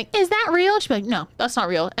and I'd be like, is that real? She'd be like, no, that's not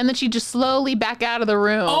real. And then she'd just slowly back out of the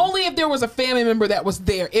room. Only if there was a family member that was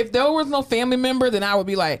there. If there was no family member, then I would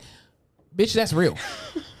be like, bitch, that's real.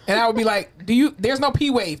 And I would be like, there's no P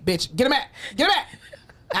wave, bitch. Get him back.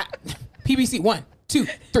 PBC, 1, 2,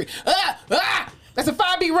 3. That's a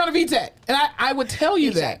 5-beat run of VTAC. And I would tell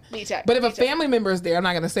you that. VTAC, But if a family member is there, I'm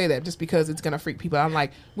not going to say that just because it's going to freak people out. I'm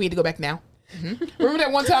like, we need to go back now. Remember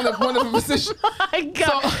that one time that one of the physicians, My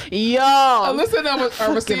God.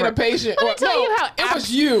 Alyssa was seeing a patient. Let me tell you how it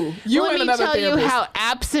was you. You Let and me another tell therapist. you how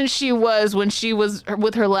absent she was when she was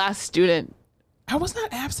with her last student. I was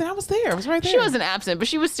not absent. I was there. I was right there. She wasn't absent, but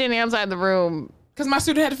she was standing outside the room, Because my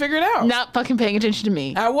student had to figure it out. not fucking paying attention to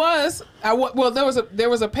me. Well, there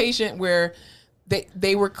was a patient where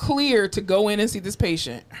they were clear to go in and see this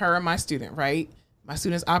patient, her and my student, right? My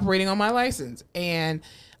student's operating on my license. And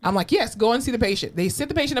I'm like, yes, go and see the patient. They sit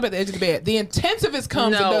the patient up at the edge of the bed. The intensivist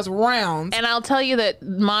comes and does rounds. And I'll tell you that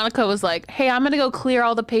Monica was like, hey, I'm going to go clear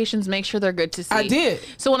all the patients, make sure they're good to see. I did.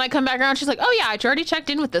 So when I come back around, she's like, oh, yeah, I already checked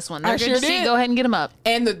in with this one. They're I good sure to see. did. Go ahead and get them up.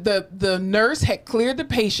 And the nurse had cleared the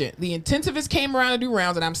patient. The intensivist came around to do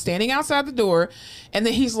rounds, and I'm standing outside the door. And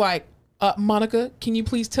then he's like, Monica, can you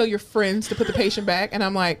please tell your friends to put the patient back? And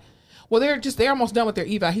I'm like, well, they're almost done with their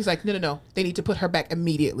eval. He's like, no. They need to put her back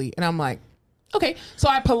immediately. And I'm like, okay. So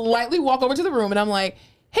I politely walk over to the room and I'm like,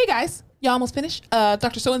 hey guys, y'all almost finished?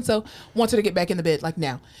 Dr. So-and-so wants her to get back in the bed, like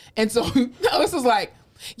now. And so this is like,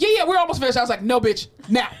 yeah, we're almost finished. I was like, no, bitch,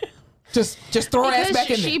 now. Just throw her ass back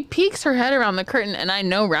in there. She peeks her head around the curtain and I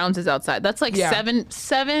know Rounds is outside. That's like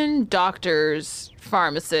seven doctors,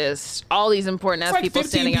 pharmacists, all these important ass people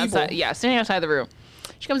standing outside. Yeah, standing outside the room.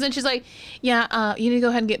 She comes in, she's like, yeah, you need to go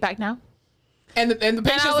ahead and get back now. And the patient's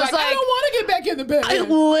like, I don't want to get back in the bed.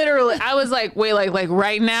 I was like, wait, like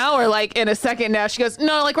right now or like in a second now? She goes,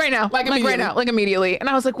 no, like right now. Like right now, like immediately. And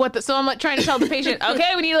I was like, what the? So I'm like trying to tell the patient,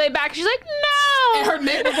 okay, we need to lay back. She's like, no. And her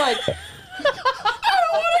neck was like, I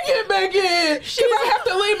don't want to get back in because I have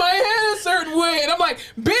to lay my head a certain way. And I'm like,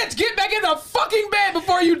 bitch, get back in the fucking bed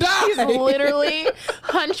before you die. She's literally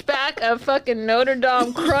hunchback of fucking Notre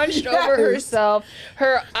Dame, crunched over herself.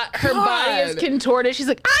 Her body is contorted. She's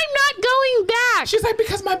like, I'm not going back. She's like,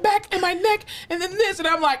 because my back and my neck and then this. And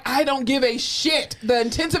I'm like, I don't give a shit. The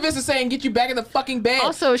intensivist is saying, get you back in the fucking bed.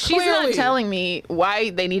 Also, she's not telling me why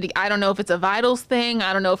they need to. I don't know if it's a vitals thing.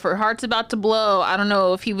 I don't know if her heart's about to blow. I don't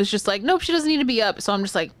know if he was just like, nope, she doesn't need to be up. So I'm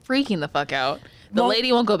just like freaking the fuck out. The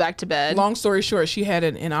lady won't go back to bed. Long story short, she had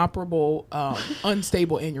an inoperable,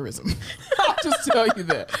 unstable aneurysm. I'll just tell you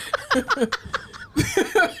that.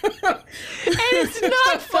 And it's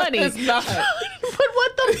not funny. It's not. But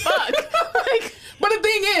what the fuck? Like, but the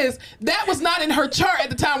thing is, that was not in her chart at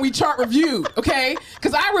the time we chart reviewed, okay?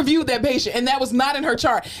 Because I reviewed that patient, and that was not in her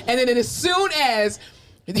chart. And then as soon as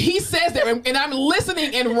he says that, and I'm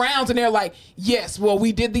listening in rounds, and they're like, yes, well,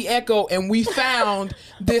 we did the echo, and we found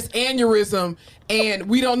this aneurysm, and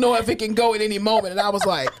we don't know if it can go at any moment. And I was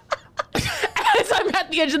like... As I'm at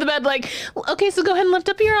the edge of the bed, like, okay, so go ahead and lift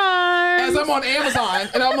up your arms. As I'm on Amazon,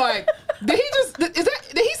 and I'm like, did he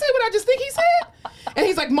say what I just think he said? And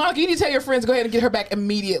he's like, Monica, you need to tell your friends, go ahead and get her back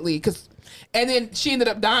immediately. And then she ended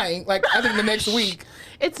up dying, like, I think the next week.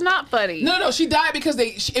 It's not funny. No, she died because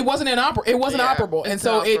it wasn't operable. And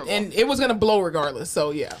so it was going to blow regardless.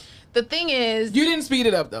 So, yeah. The thing is... You didn't speed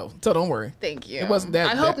it up, though, so don't worry. Thank you. It wasn't that...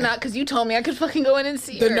 I hope not, because you told me I could fucking go in and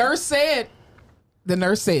see her. The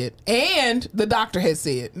nurse said, and the doctor had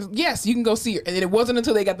said, yes, you can go see her. And it wasn't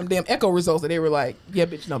until they got them damn echo results that they were like, yeah,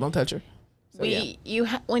 bitch, no, don't touch her. So,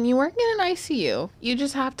 when you work in an ICU, you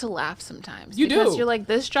just have to laugh sometimes. Because you're like,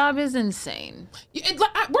 this job is insane. Working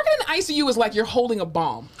in the ICU is like you're holding a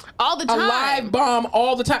bomb. All the time. A live bomb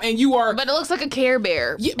all the time. And you are... But it looks like a Care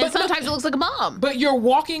Bear. Yeah, and sometimes it looks like a bomb. But you're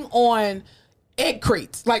walking on... egg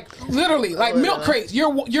crates, like literally, like milk crates. You're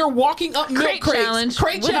walking up milk crates,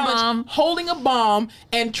 crate challenge, holding a bomb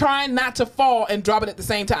and trying not to fall and drop it at the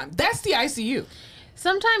same time. That's the ICU.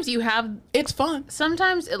 Sometimes it's fun.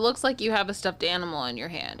 Sometimes it looks like you have a stuffed animal in your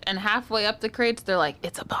hand, and halfway up the crates, they're like,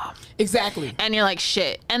 it's a bomb. Exactly. And you're like,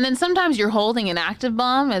 shit. And then sometimes you're holding an active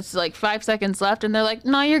bomb. It's like 5 seconds left, and they're like,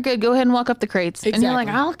 no, you're good. Go ahead and walk up the crates. Exactly. And you're like,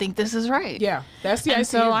 I don't think this is right. Yeah, that's the ICU. And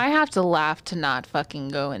so I have to laugh to not fucking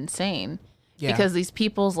go insane. Yeah. Because these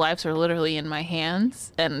people's lives are literally in my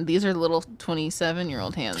hands, and these are little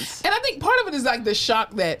 27-year-old hands. And I think part of it is like the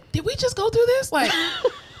shock that, did we just go through this? Like,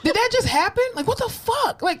 did that just happen? Like, what the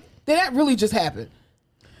fuck? Like, did that really just happen?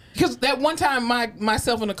 Because that one time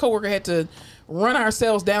myself and a coworker had to run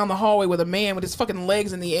ourselves down the hallway with a man with his fucking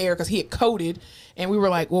legs in the air because he had coded, and we were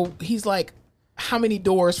like, well, he's like, how many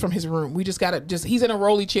doors from his room? We just gotta he's in a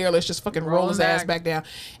rolly chair. Let's just fucking roll his ass back down.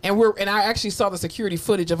 And I actually saw the security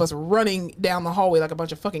footage of us running down the hallway like a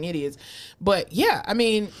bunch of fucking idiots. But yeah, I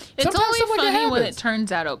mean, it's only funny when it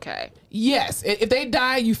turns out okay. Yes, if they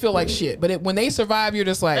die, you feel like shit. But when they survive, you're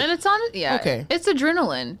just like, and it's okay. It's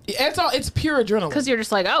adrenaline. It's pure adrenaline because you're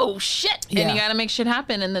just like, oh shit, and you gotta make shit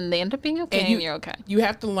happen, and then they end up being okay, and you're okay. You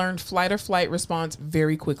have to learn fight or flight response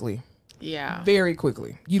very quickly. Yeah. Very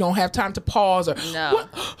quickly. You don't have time to pause or... No.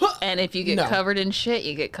 And if you get covered in shit,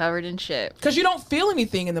 you get covered in shit. Because you don't feel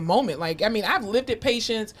anything in the moment. Like, I mean, I've lifted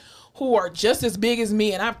patients who are just as big as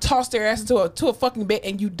me, and I've tossed their ass to a fucking bed,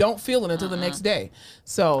 and you don't feel it until the next day.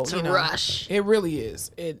 So, it's a rush. It really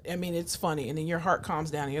is. I mean, it's funny. And then your heart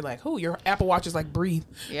calms down, and you're like, oh, your Apple Watch is like, breathe.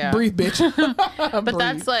 Yeah. Breathe, bitch. But breathe.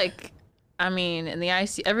 That's like, I mean, in the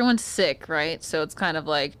ICU, everyone's sick, right? So it's kind of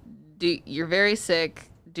like, you're very sick.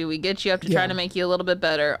 Do we get you up to try to make you a little bit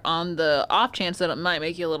better on the off chance that it might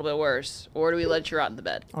make you a little bit worse? Or do we let you rot in the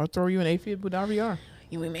bed? I'll throw you an AFib with RVR.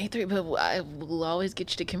 We may throw, but I will always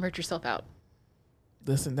get you to convert yourself out.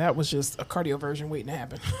 Listen, that was just a cardio version waiting to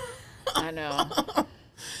happen. I know.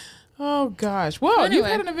 Oh gosh. Well, anyway, you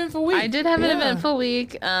had an eventful week. I did have an eventful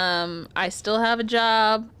week. I still have a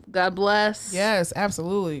job. God bless. Yes,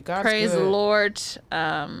 absolutely. God's Praise good. the Lord.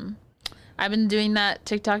 I've been doing that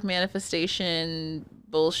TikTok manifestation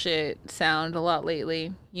bullshit sound a lot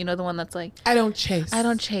lately. You know, the one that's like, I don't chase.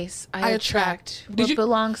 I attract. What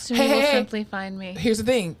belongs to me will simply find me. Here's the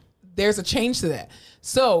thing. There's a change to that.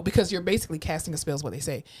 So, because you're basically casting a spell is what they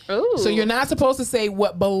say. Ooh. So you're not supposed to say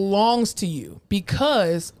what belongs to you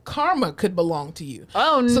because karma could belong to you.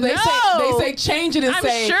 Oh, so no. they say change it and I'm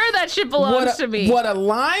say. sure that shit belongs to me. What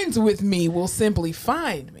aligns with me will simply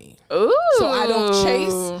find me. Ooh. So I don't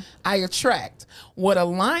chase, I attract. What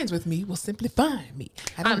aligns with me will simply find me.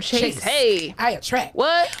 I don't chase. Hey. I attract.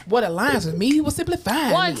 What aligns with me will simply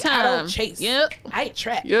find One me. time. I don't chase. Yep. I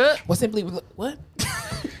attract. Yep. What simply what?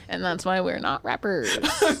 And that's why we're not rappers.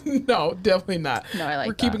 No, definitely not. No, I like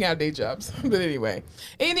We're that. keeping our day jobs. But anyway.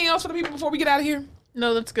 Anything else for the people before we get out of here?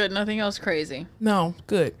 No, that's good. Nothing else crazy. No.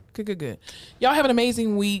 Good. Y'all have an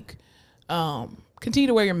amazing week. Continue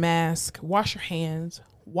to wear your mask. Wash your hands.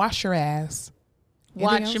 Wash your ass. Anything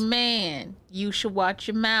Watch else? your man. You should watch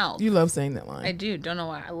your mouth. You love saying that line. I do. Don't know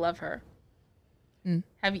why. I love her. You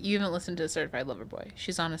haven't listened to Certified Lover Boy?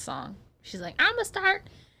 She's on a song. She's like, I'm gonna start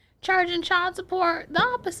charging child support the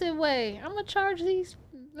opposite way. I'm gonna charge these.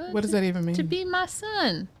 What does that even mean? To be my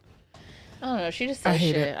son. I don't know. She just says I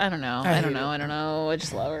hate shit. it. I don't know. I don't know. I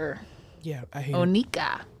just love her. Yeah, I hate it.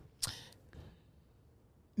 Onika.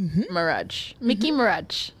 Mirage. Mickey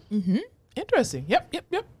Mirage. Interesting. Yep.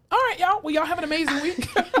 All right, y'all. Well, y'all have an amazing week.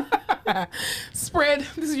 Spread.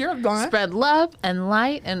 This is your line. Spread love and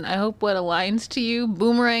light, and I hope what aligns to you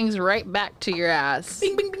boomerangs right back to your ass.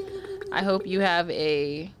 Bing, bing, bing, bing, bing. I hope you have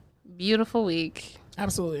a beautiful week,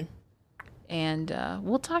 Absolutely. and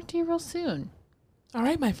we'll talk to you real soon. All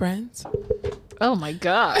right, my friends. Oh my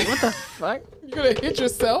God, what the fuck? You're going to hit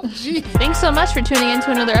yourself? Gee. Thanks so much for tuning in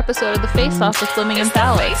to another episode of The Face Off with Fleming and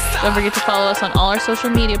Fowler. Don't forget to follow us on all our social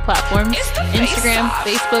media platforms, Instagram,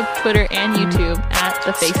 Facebook, Twitter, and YouTube at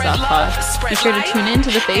The Face Off Pod. Be sure to tune in to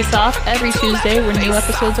The Face Off every Tuesday when new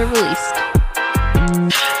episodes are released.